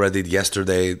 like already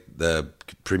yesterday, the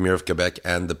Premier of Quebec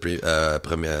and the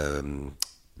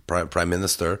Prime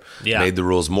Minister made the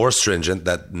rules more stringent,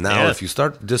 that now if you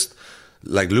start just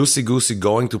like loosey-goosey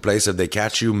going to places, if they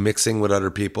catch you mixing with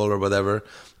other people or whatever,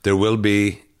 there will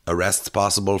be arrests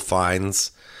possible,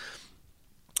 fines.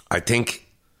 I think...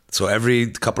 So every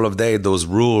couple of days, those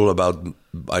rules about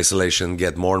isolation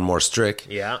get more and more strict.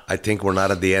 Yeah. I think we're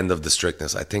not at the end of the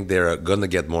strictness. I think they're going to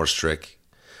get more strict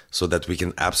so that we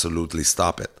can absolutely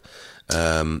stop it.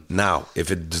 Now, if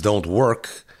it don't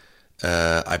work,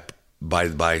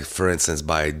 for instance,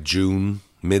 by June,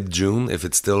 mid-June, if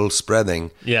it's still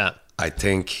spreading, I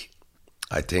think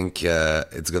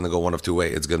it's going to go one of two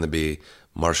ways. It's going to be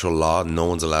martial law, no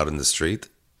one's allowed in the street,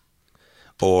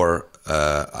 or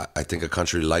I think a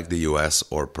country like the US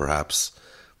or perhaps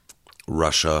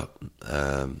Russia.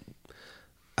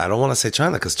 I don't want to say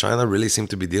China because China really seemed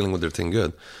to be dealing with their thing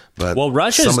good. But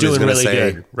Russia's doing really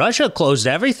good. Russia closed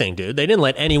everything, dude. They didn't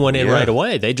let anyone in right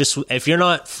away. They just, if you're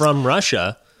not from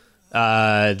Russia,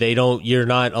 you're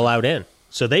not allowed in.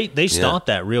 So they stopped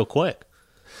that real quick.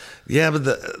 Yeah,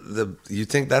 but you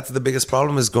think that's the biggest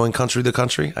problem is going country to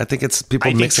country? I think it's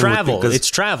people mixing travel. With it's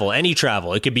travel, any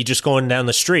travel. It could be just going down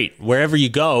the street. Wherever you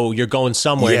go, you're going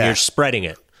somewhere and you're spreading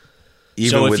it.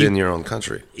 Even within your own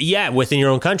country. Yeah, within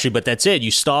your own country, but that's it.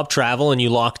 You stop travel and you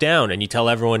lock down and you tell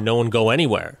everyone no one go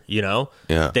anywhere, Yeah.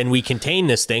 Then we contain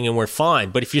this thing and we're fine.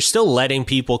 But if you're still letting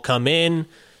people come in,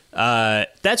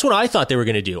 that's what I thought they were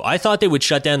going to do. I thought they would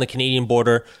shut down the Canadian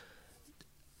border.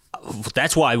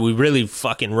 That's why we really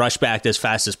fucking rush back as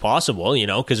fast as possible,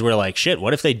 because we're like, shit,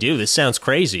 what if they do? This sounds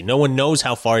crazy. No one knows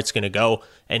how far it's going to go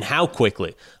and how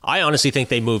quickly. I honestly think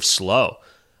they moved slow.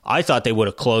 I thought they would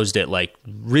have closed it, like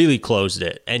really closed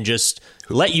it and just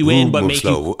let you in, but make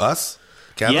slow? You... Us?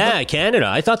 Canada? Yeah, Canada.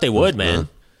 I thought they would, man.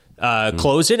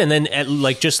 Close it and then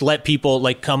just let people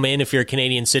come in if you're a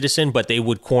Canadian citizen, but they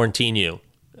would quarantine you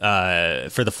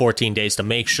for the 14 days to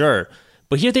make sure.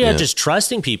 But here they are just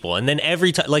trusting people. And then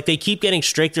every time, they keep getting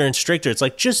stricter and stricter. It's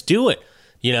like, just do it.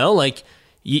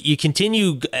 You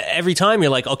continue every time.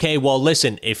 You're like, okay, well,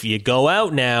 listen, if you go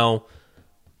out now,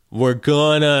 we're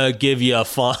going to give you a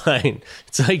fine.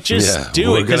 It's like, just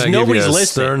do it because nobody's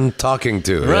listening. Stern talking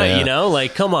to.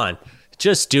 Right, come on.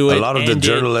 Just do it. A lot of the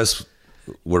journalists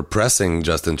were pressing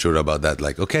Justin Trudeau about that.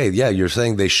 Like, okay, you're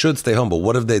saying they should stay home, but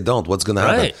what if they don't? What's going to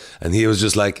happen? Right. And he was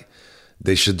just like,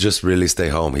 they should just really stay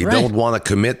home. He don't want to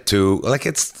commit to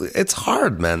it's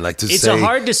hard, man. It's a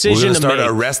hard decision to make. Start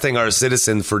arresting our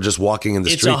citizen for just walking in the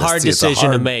street. It's a hard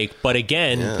decision to make. But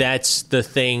again, that's the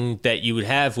thing that you would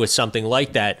have with something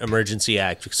like that Emergency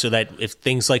Act, so that if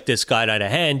things like this got out of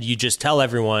hand, you just tell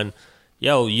everyone,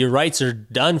 "Yo, your rights are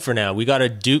done for now. We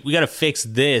gotta fix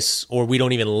this, or we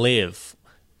don't even live."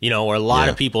 Or a lot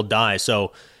of people die.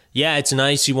 So it's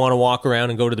nice you want to walk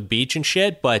around and go to the beach and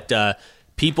shit, but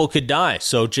people could die.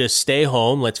 So just stay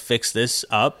home. Let's fix this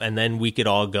up, and then we could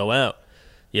all go out.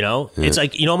 You know, it's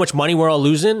like, you know how much money we're all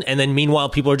losing, and then meanwhile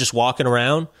people are just walking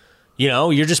around. You know,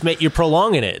 you're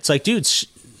prolonging it. It's like, dude,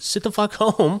 sit the fuck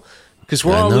home, because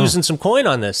we're all losing some coin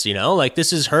on this. You know, like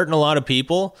this is hurting a lot of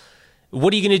people.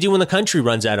 What are you going to do when the country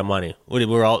runs out of money?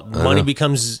 Money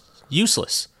becomes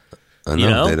useless. I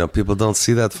know. You know? People don't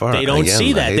see that far. They don't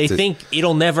see that. They think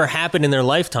it'll never happen in their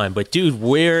lifetime. But dude,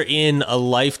 we're in a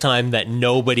lifetime that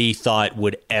nobody thought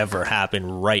would ever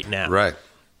happen right now. Right.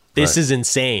 This is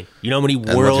insane. You know how many And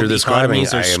what world you're describing,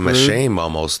 economies are I am screwed? ashamed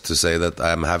almost to say that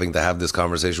I'm having to have this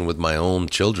conversation with my own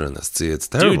children. It's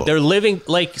terrible. Dude, they're living,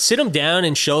 like, sit them down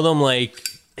and show them, like,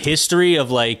 history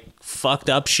of, like, fucked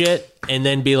up shit, and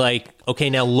then be like, okay,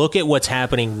 now look at what's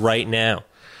happening right now.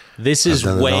 This is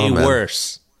way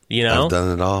worse. You know? I've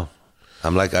done it all.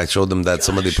 I'm like, I showed them that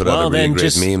somebody put out a really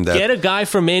great meme that get a guy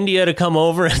from India to come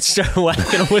over and start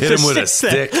whacking him with, hit him with a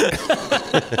stick. I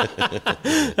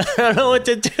don't know what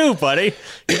to do, buddy.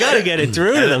 You got to get it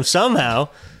through to them somehow.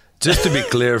 Just to be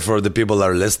clear for the people that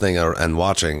are listening and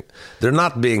watching, they're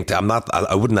not being.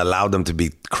 I wouldn't allow them to be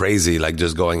crazy, like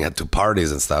just going to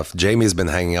parties and stuff. Jamie's been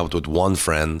hanging out with one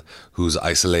friend who's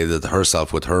isolated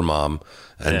herself with her mom,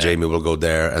 and Jamie will go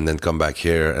there and then come back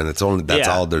here, and it's only that's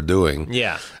all they're doing.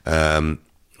 Yeah.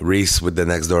 Reese with the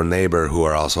next door neighbor who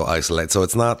are also isolated, so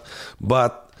it's not.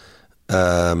 But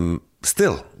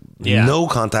still, no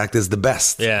contact is the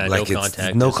best. Yeah, like no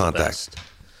contact. No is contact. The best.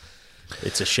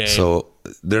 It's a shame. So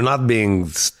they're not being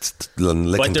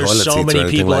licking but there's toilet so seats many or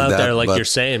anything people like out that, there, like but you're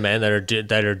saying, man,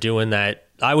 that are doing that.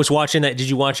 I was watching that. Did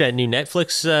you watch that new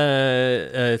Netflix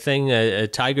thing,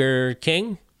 Tiger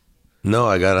King? No,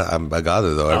 I got it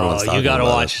though. Everyone's talking you got to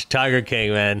about watch Tiger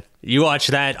King, man. You watch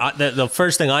that. The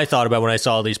first thing I thought about when I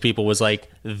saw these people was like,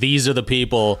 these are the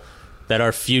people that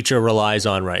our future relies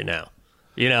on right now.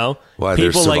 You know, why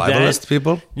people they're like survivalist that.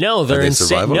 people? No, they're insane.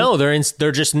 Survival? No,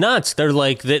 they're just nuts. They're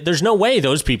like, there's no way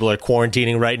those people are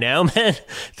quarantining right now, man.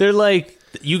 They're like,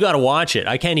 you got to watch it.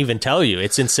 I can't even tell you.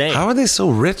 It's insane. How are they so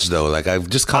rich though? Like I've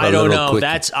just caught I a don't little know. quick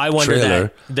I wonder trailer.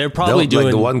 that they're probably doing.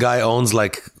 Like the one guy owns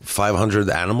like 500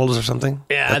 animals or something.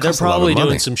 Yeah, That they're costs a lot of probably money.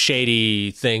 doing some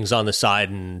shady things on the side,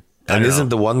 and isn't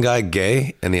the one guy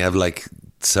gay and he have like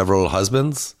several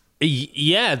husbands?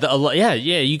 Yeah,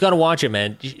 you got to watch it,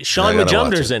 man. Sean I gotta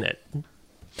watch Majumder's it. in it.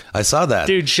 I saw that.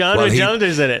 Dude, Sean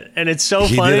Majumder's in it, and it's so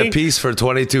he funny. He did a piece for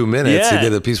 22 minutes. Yeah. He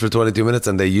did a piece for 22 minutes,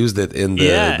 and they used it in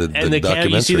the and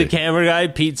documentary. you see the camera guy,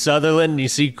 Pete Sutherland, and you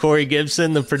see Corey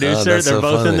Gibson, the producer. They're so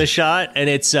both in funny. the shot, and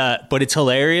it's but it's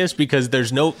hilarious because they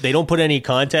don't put any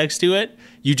context to it.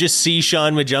 You just see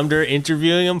Sean Majumder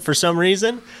interviewing him for some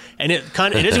reason, and it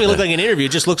doesn't even look like an interview.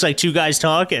 It just looks like two guys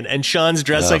talking, and Sean's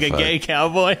dressed like a gay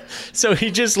cowboy, so he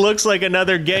just looks like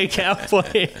another gay cowboy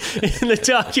in the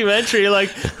documentary. Like,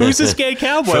 who's this gay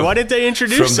cowboy? Why didn't they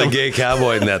introduce from him? the Gay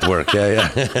Cowboy Network? Yeah.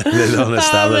 They don't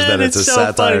establish that it's a so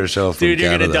satire funny. show from Dude,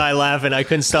 you're Canada. gonna die laughing. I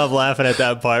couldn't stop laughing at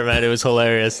that part, man. It was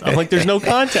hilarious. I'm like, there's no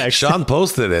context. Sean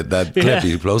posted it. That clip. Yeah.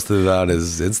 He posted it on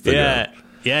his Instagram.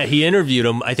 Yeah, he interviewed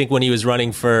him. I think when he was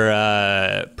running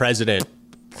for president.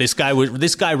 This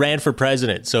guy ran for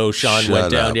president. So Sean Shut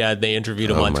went down. up. Yeah, they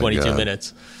interviewed him Oh on my 22 God.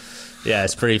 minutes. Yeah,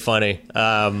 it's pretty funty.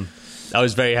 I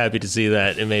was very happy to see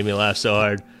that. It made me laugh so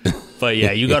hard. But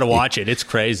yeah, you got to watch it. It's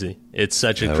crazy. It's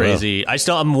such a crazy.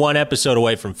 I'm one episode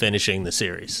away from finishing the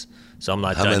series, so I'm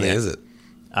not How done many yet. is it?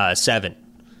 7.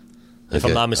 If Okay,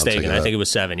 I'm not I'll mistaken, check it I out. think it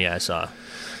was 7. Yeah, I saw.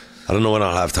 I don't know when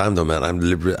I'll have time though, man.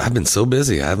 I've been so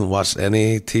busy. I haven't watched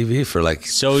any TV for like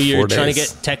So you're 4 trying to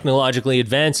days. get technologically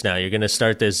advanced now. You're going to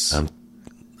start this. I'm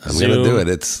Zoom. gonna do it.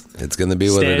 It's gonna be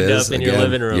what it Stand is. up in your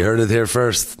living room. You heard it here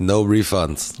first. No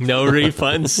refunds. No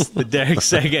refunds. The Derek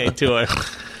Sege tour.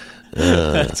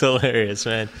 That's hilarious,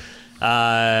 man. All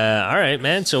right,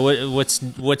 man. So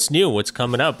what's new? What's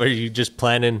coming up? Are you just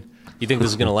planning? You think this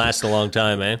is going to last a long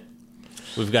time, man?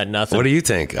 We've got nothing. What do you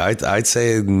think? I'd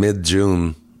say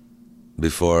mid-June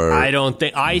before. I don't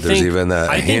think. There's even a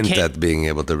I think hint at being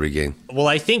able to regain. Well,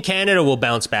 I think Canada will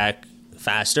bounce back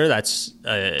faster. That's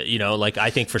like I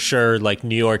think for sure. Like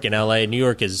New York and LA. New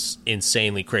York is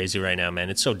insanely crazy right now, man.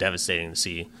 It's so devastating to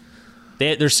see.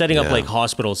 They're setting up like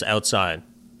hospitals outside,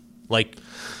 like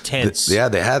tents. Yeah,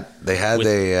 they had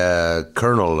a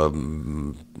colonel, a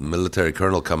military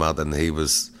colonel, come out, and he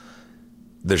was.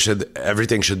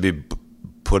 Everything should be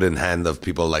put in hand of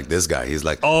people like this guy. He's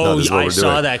like, no, this is what I we're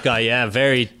saw doing. that guy. Yeah,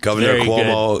 Governor very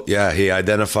Cuomo, good. yeah, he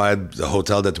identified the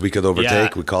hotel that we could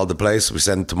overtake. Yeah. We called the place. We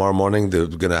sent tomorrow morning. We're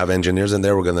going to have engineers in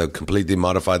there. We're going to completely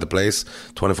modify the place.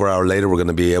 24 hours later, we're going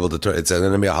to be able to turn. It's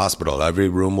going to be a hospital. Every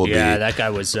room will be that guy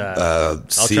was sealed, I'll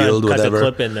try and cut whatever. the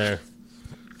clip in there.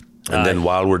 And then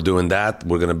while we're doing that,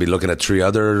 we're going to be looking at 3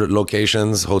 other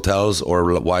locations, hotels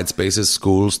or wide spaces,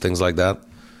 schools, things like that.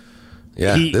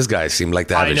 Yeah, this guy seemed like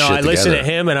to have I his know. shit I listened to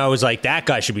together. him and I was like, that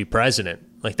guy should be president.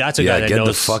 Like, that's a guy that get knows.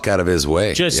 the fuck out of his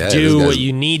way. Just Yeah, do this what guy's-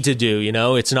 you need to do. You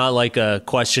know, it's not like a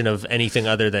question of anything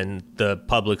other than the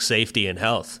public safety and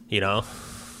health. You know,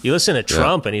 you listen to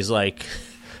Trump and he's like,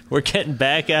 "We're getting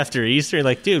back after Easter."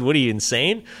 Like, dude, what are you,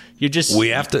 insane? You're just We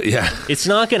have to. Yeah. It's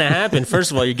not going to happen. First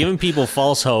of all, you're giving people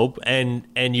false hope, and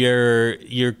you're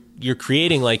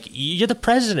creating, like, you're the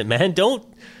president, man. Don't.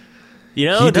 You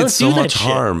know, He don't did so do that much shit.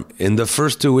 harm in the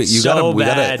first 2 weeks. We So gotta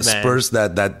bad, man. spurs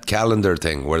that calendar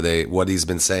thing where what he's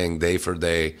been saying day for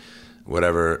day,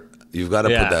 whatever. You've got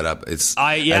to Yeah. put that up. It's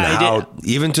I how did.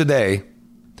 even today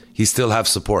he still have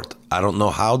support. I don't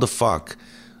know how the fuck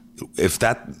if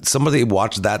that somebody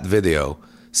watched that video,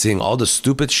 seeing all the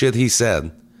stupid shit he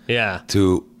said, Yeah.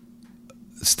 to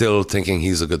still thinking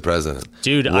he's a good president.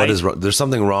 Dude, what is wrong? There's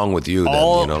something wrong with you. Then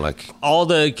you know, like. all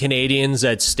the Canadians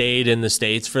that stayed in the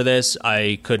States for this,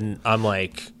 I'm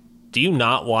like, do you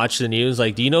not watch the news?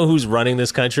 Like, do you know who's running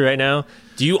this country right now?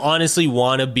 Do you honestly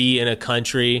want to be in a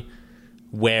country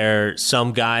where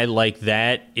some guy like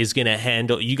that is going to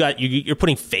handle, you're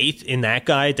putting faith in that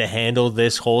guy to handle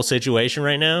this whole situation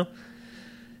right now?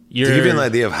 You're To give you an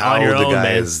idea of how on your the own, guy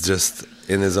man. is just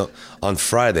in his own, on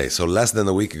Friday, so less than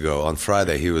a week ago, on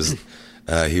Friday, he was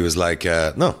like,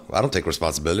 no, I don't take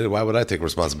responsibility. Why would I take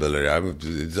responsibility?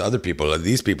 It's other people,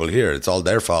 these people here, it's all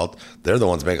their fault. They're the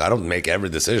ones I don't make every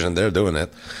decision. They're doing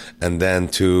it. And then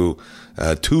to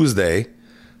Tuesday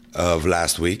of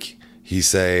last week, he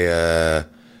say,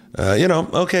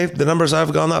 okay, the numbers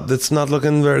have gone up. It's not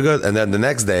looking very good. And then the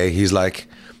next day, he's like,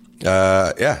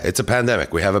 it's a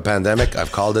pandemic. We have a pandemic.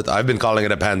 I've called it. I've been calling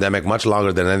it a pandemic much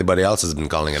longer than anybody else has been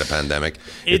calling it a pandemic.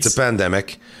 It's a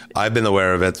pandemic. I've been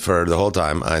aware of it for the whole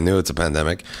time. I knew it's a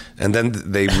pandemic. And then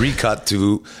they recut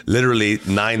to literally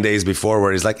 9 days before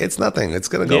where he's like, it's nothing. It's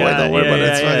going to go away. Don't worry about it.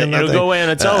 It's fucking nothing. It'll go away on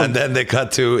its own. And then they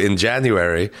cut to in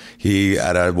January, he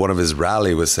at one of his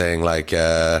rally was saying like,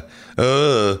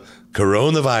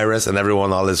 coronavirus, and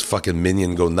everyone, all his fucking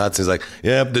minion go nuts. He's like,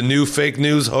 yep, the new fake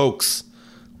news hoax.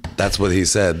 That's what he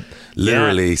said.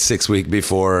 Literally 6 weeks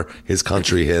before his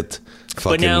country hit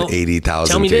fucking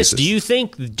 80,000 Tell me cases. this: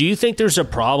 Do you think there's a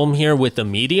problem here with the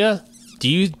media? Do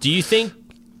you think?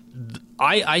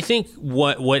 I think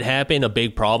what happened, a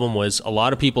big problem was a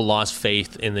lot of people lost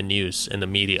faith in the news and the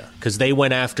media because they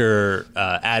went after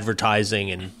advertising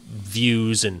and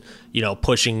views and, you know,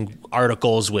 pushing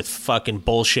articles with fucking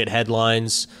bullshit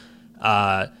headlines.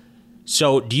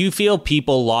 So do you feel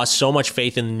people lost so much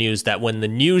faith in the news that when the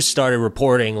news started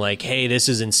reporting like, hey, this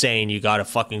is insane, you got to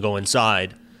fucking go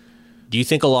inside, do you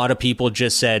think a lot of people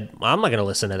just said, I'm not going to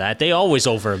listen to that? They always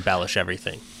over embellish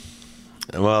everything.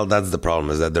 Well, that's the problem,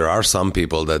 is that there are some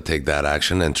people that take that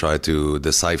action and try to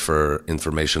decipher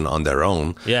information on their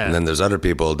own. Yeah. And then there's other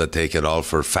people that take it all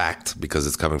for fact because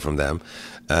it's coming from them.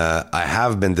 I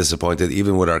have been disappointed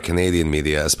even with our Canadian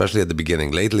media, especially at the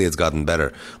beginning. Lately, it's gotten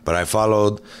better. But I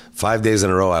followed 5 days in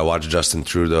a row. I watched Justin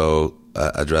Trudeau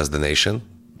address the nation,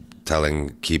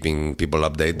 keeping people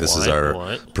updated. This is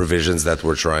our provisions that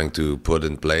we're trying to put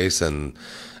in place. And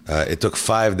it took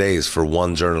 5 days for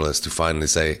one journalist to finally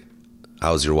say,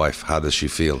 how's your wife? How does she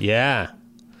feel? Yeah.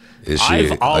 Is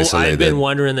she isolated? I've been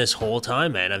wondering this whole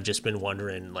time, man. I've just been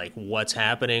wondering, like, what's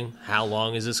happening? How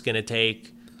long is this going to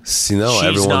take? See, no,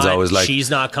 everyone's always like, she's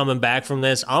not coming back from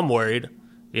this. I'm worried.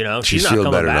 You know, she's not feeling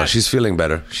coming better. back. No, she's feeling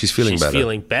better. She's feeling better. She's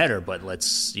feeling better, but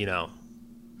let's, you know,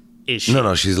 is she?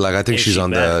 No, she's like, I think is she's she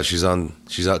on better?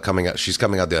 she's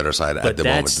coming out the other side at the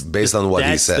that's moment, based on what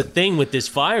he That's the said. thing with this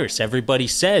virus. Everybody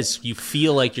says you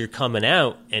feel like you're coming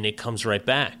out, and it comes right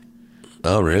back.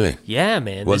 Oh, really? Yeah,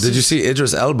 man. Well, did you see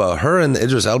Idris Elba? Her and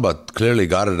Idris Elba clearly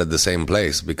got it at the same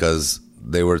place because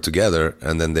they were together,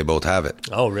 and then they both have it.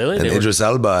 Oh, really? And Idris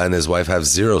Elba and his wife have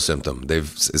zero symptom.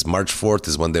 It's March 4th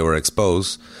is when they were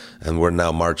exposed, and we're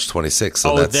now March 26th.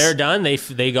 So they're done.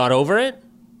 They got over it.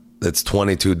 It's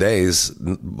 22 days.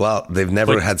 Well, they've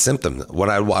never had symptoms.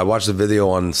 When I watched the video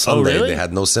on Sunday, really? they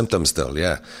had no symptoms still.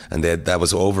 Yeah, and that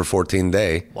was over 14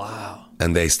 day. Wow.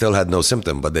 And they still had no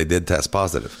symptom, but they did test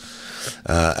positive.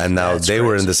 And now That's they were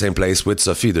crazy. in the same place with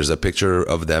Sophie. There's a picture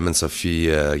of them and Sophie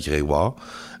Grégoire.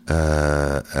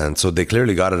 And so they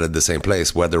clearly got it at the same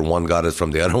place. Whether one got it from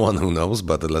the other one, who knows?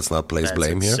 But let's not place That's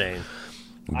blame insane. here.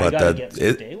 I But gotta get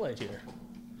some daylight here.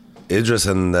 Idris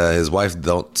and his wife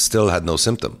still had no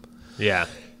symptom. Yeah.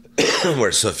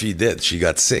 Where Sophie did. She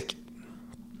got sick.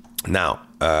 Now,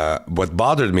 what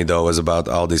bothered me, though, was about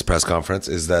all these press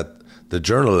conferences is that the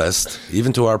journalist,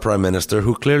 even to our prime minister,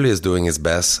 who clearly is doing his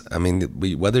best. I mean,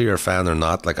 whether you're a fan or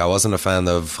not, like I wasn't a fan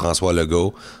of François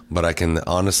Legault, but I can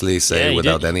honestly say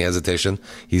without any hesitation,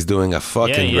 he's doing a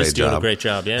fucking great job. Doing a great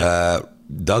job, yeah.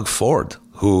 Doug Ford,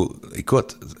 who,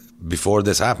 before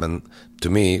this happened, to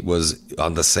me, was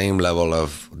on the same level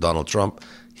of Donald Trump.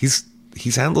 He's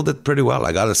handled it pretty well.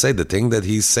 I gotta say, the thing that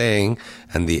he's saying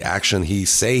and the action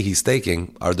he's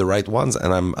taking are the right ones,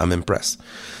 and I'm impressed.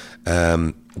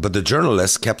 But the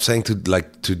journalist kept saying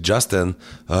to Justin,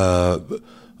 to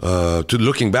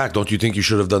looking back, don't you think you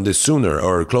should have done this sooner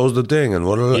or close the thing and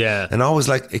whatever? Yeah. And I was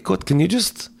like, écoute,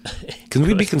 can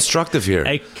we be constructive here?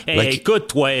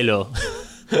 Écoute-toi,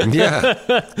 yeah.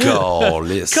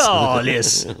 Callis.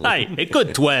 Hey,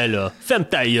 écoute-toi, là. Ferme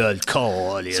ta gueule,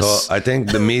 callis. So I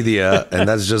think the media, and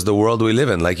that's just the world we live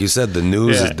in. Like you said, the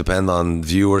news depend on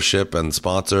viewership and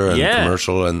sponsor and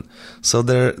commercial, and so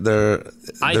there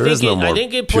is no more. I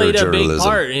think it played a big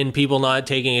part in people not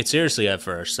taking it seriously at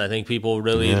first. I think people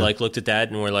really looked at that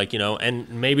and were like, and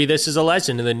maybe this is a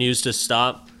lesson in the news to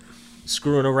stop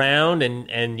screwing around and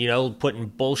putting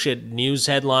bullshit news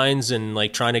headlines and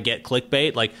like trying to get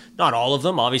clickbait. Like, not all of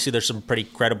them, obviously there's some pretty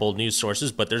credible news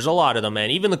sources, but there's a lot of them, man.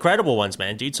 Even the credible ones,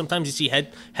 man, dude. Sometimes you see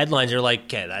headlines, you're like,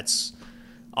 okay, that's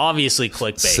obviously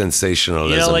clickbait,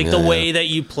 sensationalism. Like the way that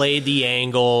you played the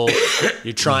angle.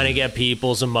 You're trying to get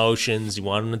people's emotions. You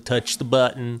want them to touch the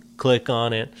button, click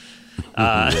on it.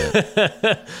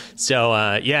 So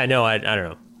I don't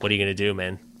know. What are you gonna do,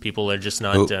 man? People are just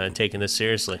not taking this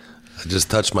seriously. I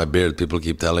just touched my beard. People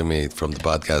keep telling me from the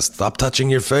podcast, stop touching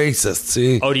your face.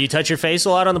 See. Oh, do you touch your face a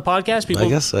lot on the podcast? People, I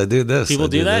guess I do this. People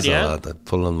do that, yeah. A lot. I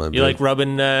pull on my beard. You like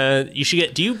rubbing? You should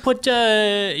get. Do you put?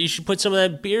 You should put some of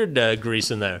that beard grease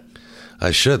in there.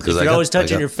 I should, because you're always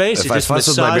touching your face. You're just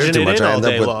massaging it in all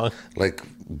day long. Like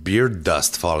beard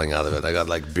dust falling out of it. I got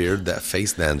like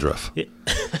face dandruff.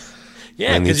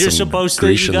 Yeah, because you're supposed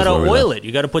to. You got to oil it.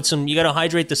 You got to put some. You got to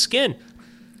hydrate the skin.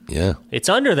 Yeah, it's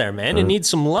under there, man. It needs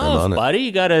some love, buddy.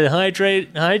 You gotta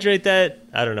hydrate that.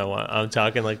 I don't know why I'm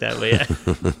talking like that, but yeah.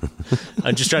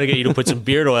 I'm just trying to get you to put some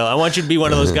beard oil. I want you to be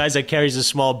one of those guys that carries a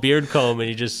small beard comb and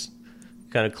you just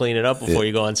kind of clean it up before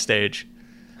you go on stage.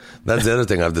 That's the other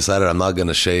thing. I've decided I'm not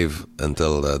gonna shave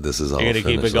until this is all. You're gonna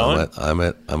finished. Keep it going. So I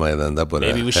might end up with.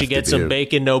 Maybe we should get some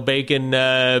bacon, no bacon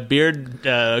beard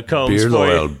combs. Beard for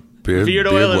oil, you. beard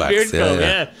oil, wax. and beard comb.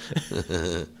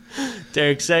 Yeah.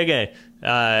 Derek Sege.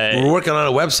 We're working on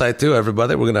a website too,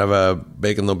 everybody. We're gonna have a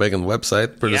Bacon No Bacon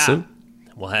website pretty soon.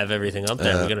 We'll have everything up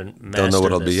there. We're gonna master don't know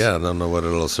what it'll this. be. Yeah, I don't know what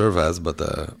it'll serve as, but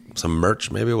some merch.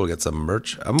 Maybe we'll get some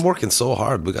merch. I'm working so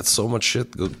hard. We got so much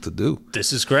shit to do.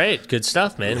 This is great. Good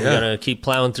stuff, man. We're gonna keep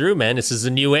plowing through, man. This is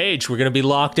the new age. We're gonna be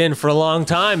locked in for a long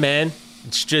time, man.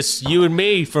 It's just you and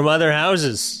me from other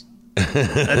houses.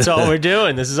 That's all we're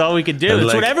doing. This is all we can do.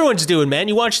 It's what everyone's doing, man.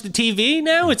 You watch the TV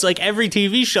now. It's like every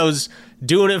TV show's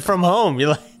doing it from home.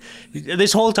 You're like,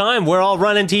 this whole time we're all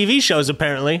running TV shows.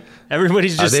 Apparently,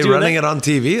 everybody's just. Are they running it on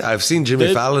TV? I've seen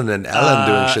Jimmy Fallon and Ellen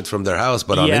doing shit from their house,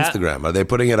 but on Instagram, are they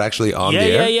putting it actually on the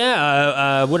air?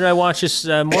 Yeah. What did I watch this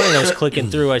morning? I was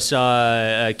clicking through. I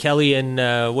saw Kelly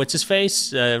and what's his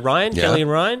face, Ryan. Yeah. Kelly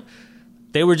and Ryan.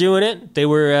 They were doing it. They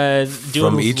were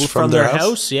doing from their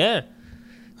house. Yeah.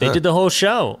 They did the whole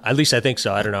show. At least I think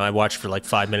so. I don't know. I watched for like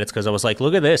 5 minutes because I was like,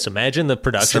 look at this. Imagine the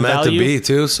production value. Samantha Bee,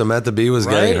 too. Samantha Bee was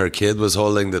getting, her kid was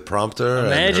holding the prompter.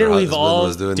 Imagine and her we've all,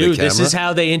 was doing dude, the camera. This is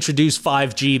how they introduce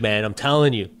 5G, man. I'm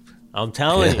telling you.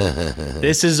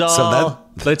 This is all,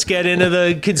 let's get into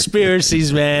the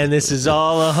conspiracies, man. This is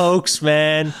all a hoax,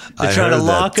 man. They're trying to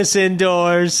lock us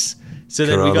indoors so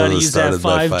that we got to use that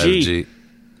 5G.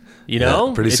 You know?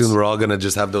 Yeah, pretty soon we're all going to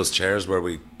just have those chairs where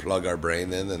we plug our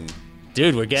brain in and...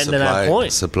 Dude, we're getting to that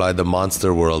point. Supply the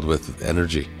monster world with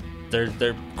energy.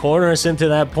 They're cornering us into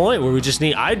that point where we just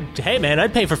need... Hey, man,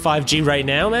 I'd pay for 5G right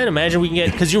now, man. Imagine we can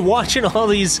get... Because you're watching all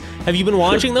these... Have you been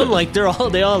watching them? Like, they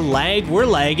all lag. We're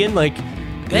lagging. Like,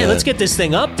 man, let's get this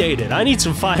thing updated. I need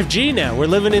some 5G now. We're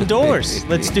living indoors.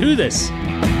 Let's do this.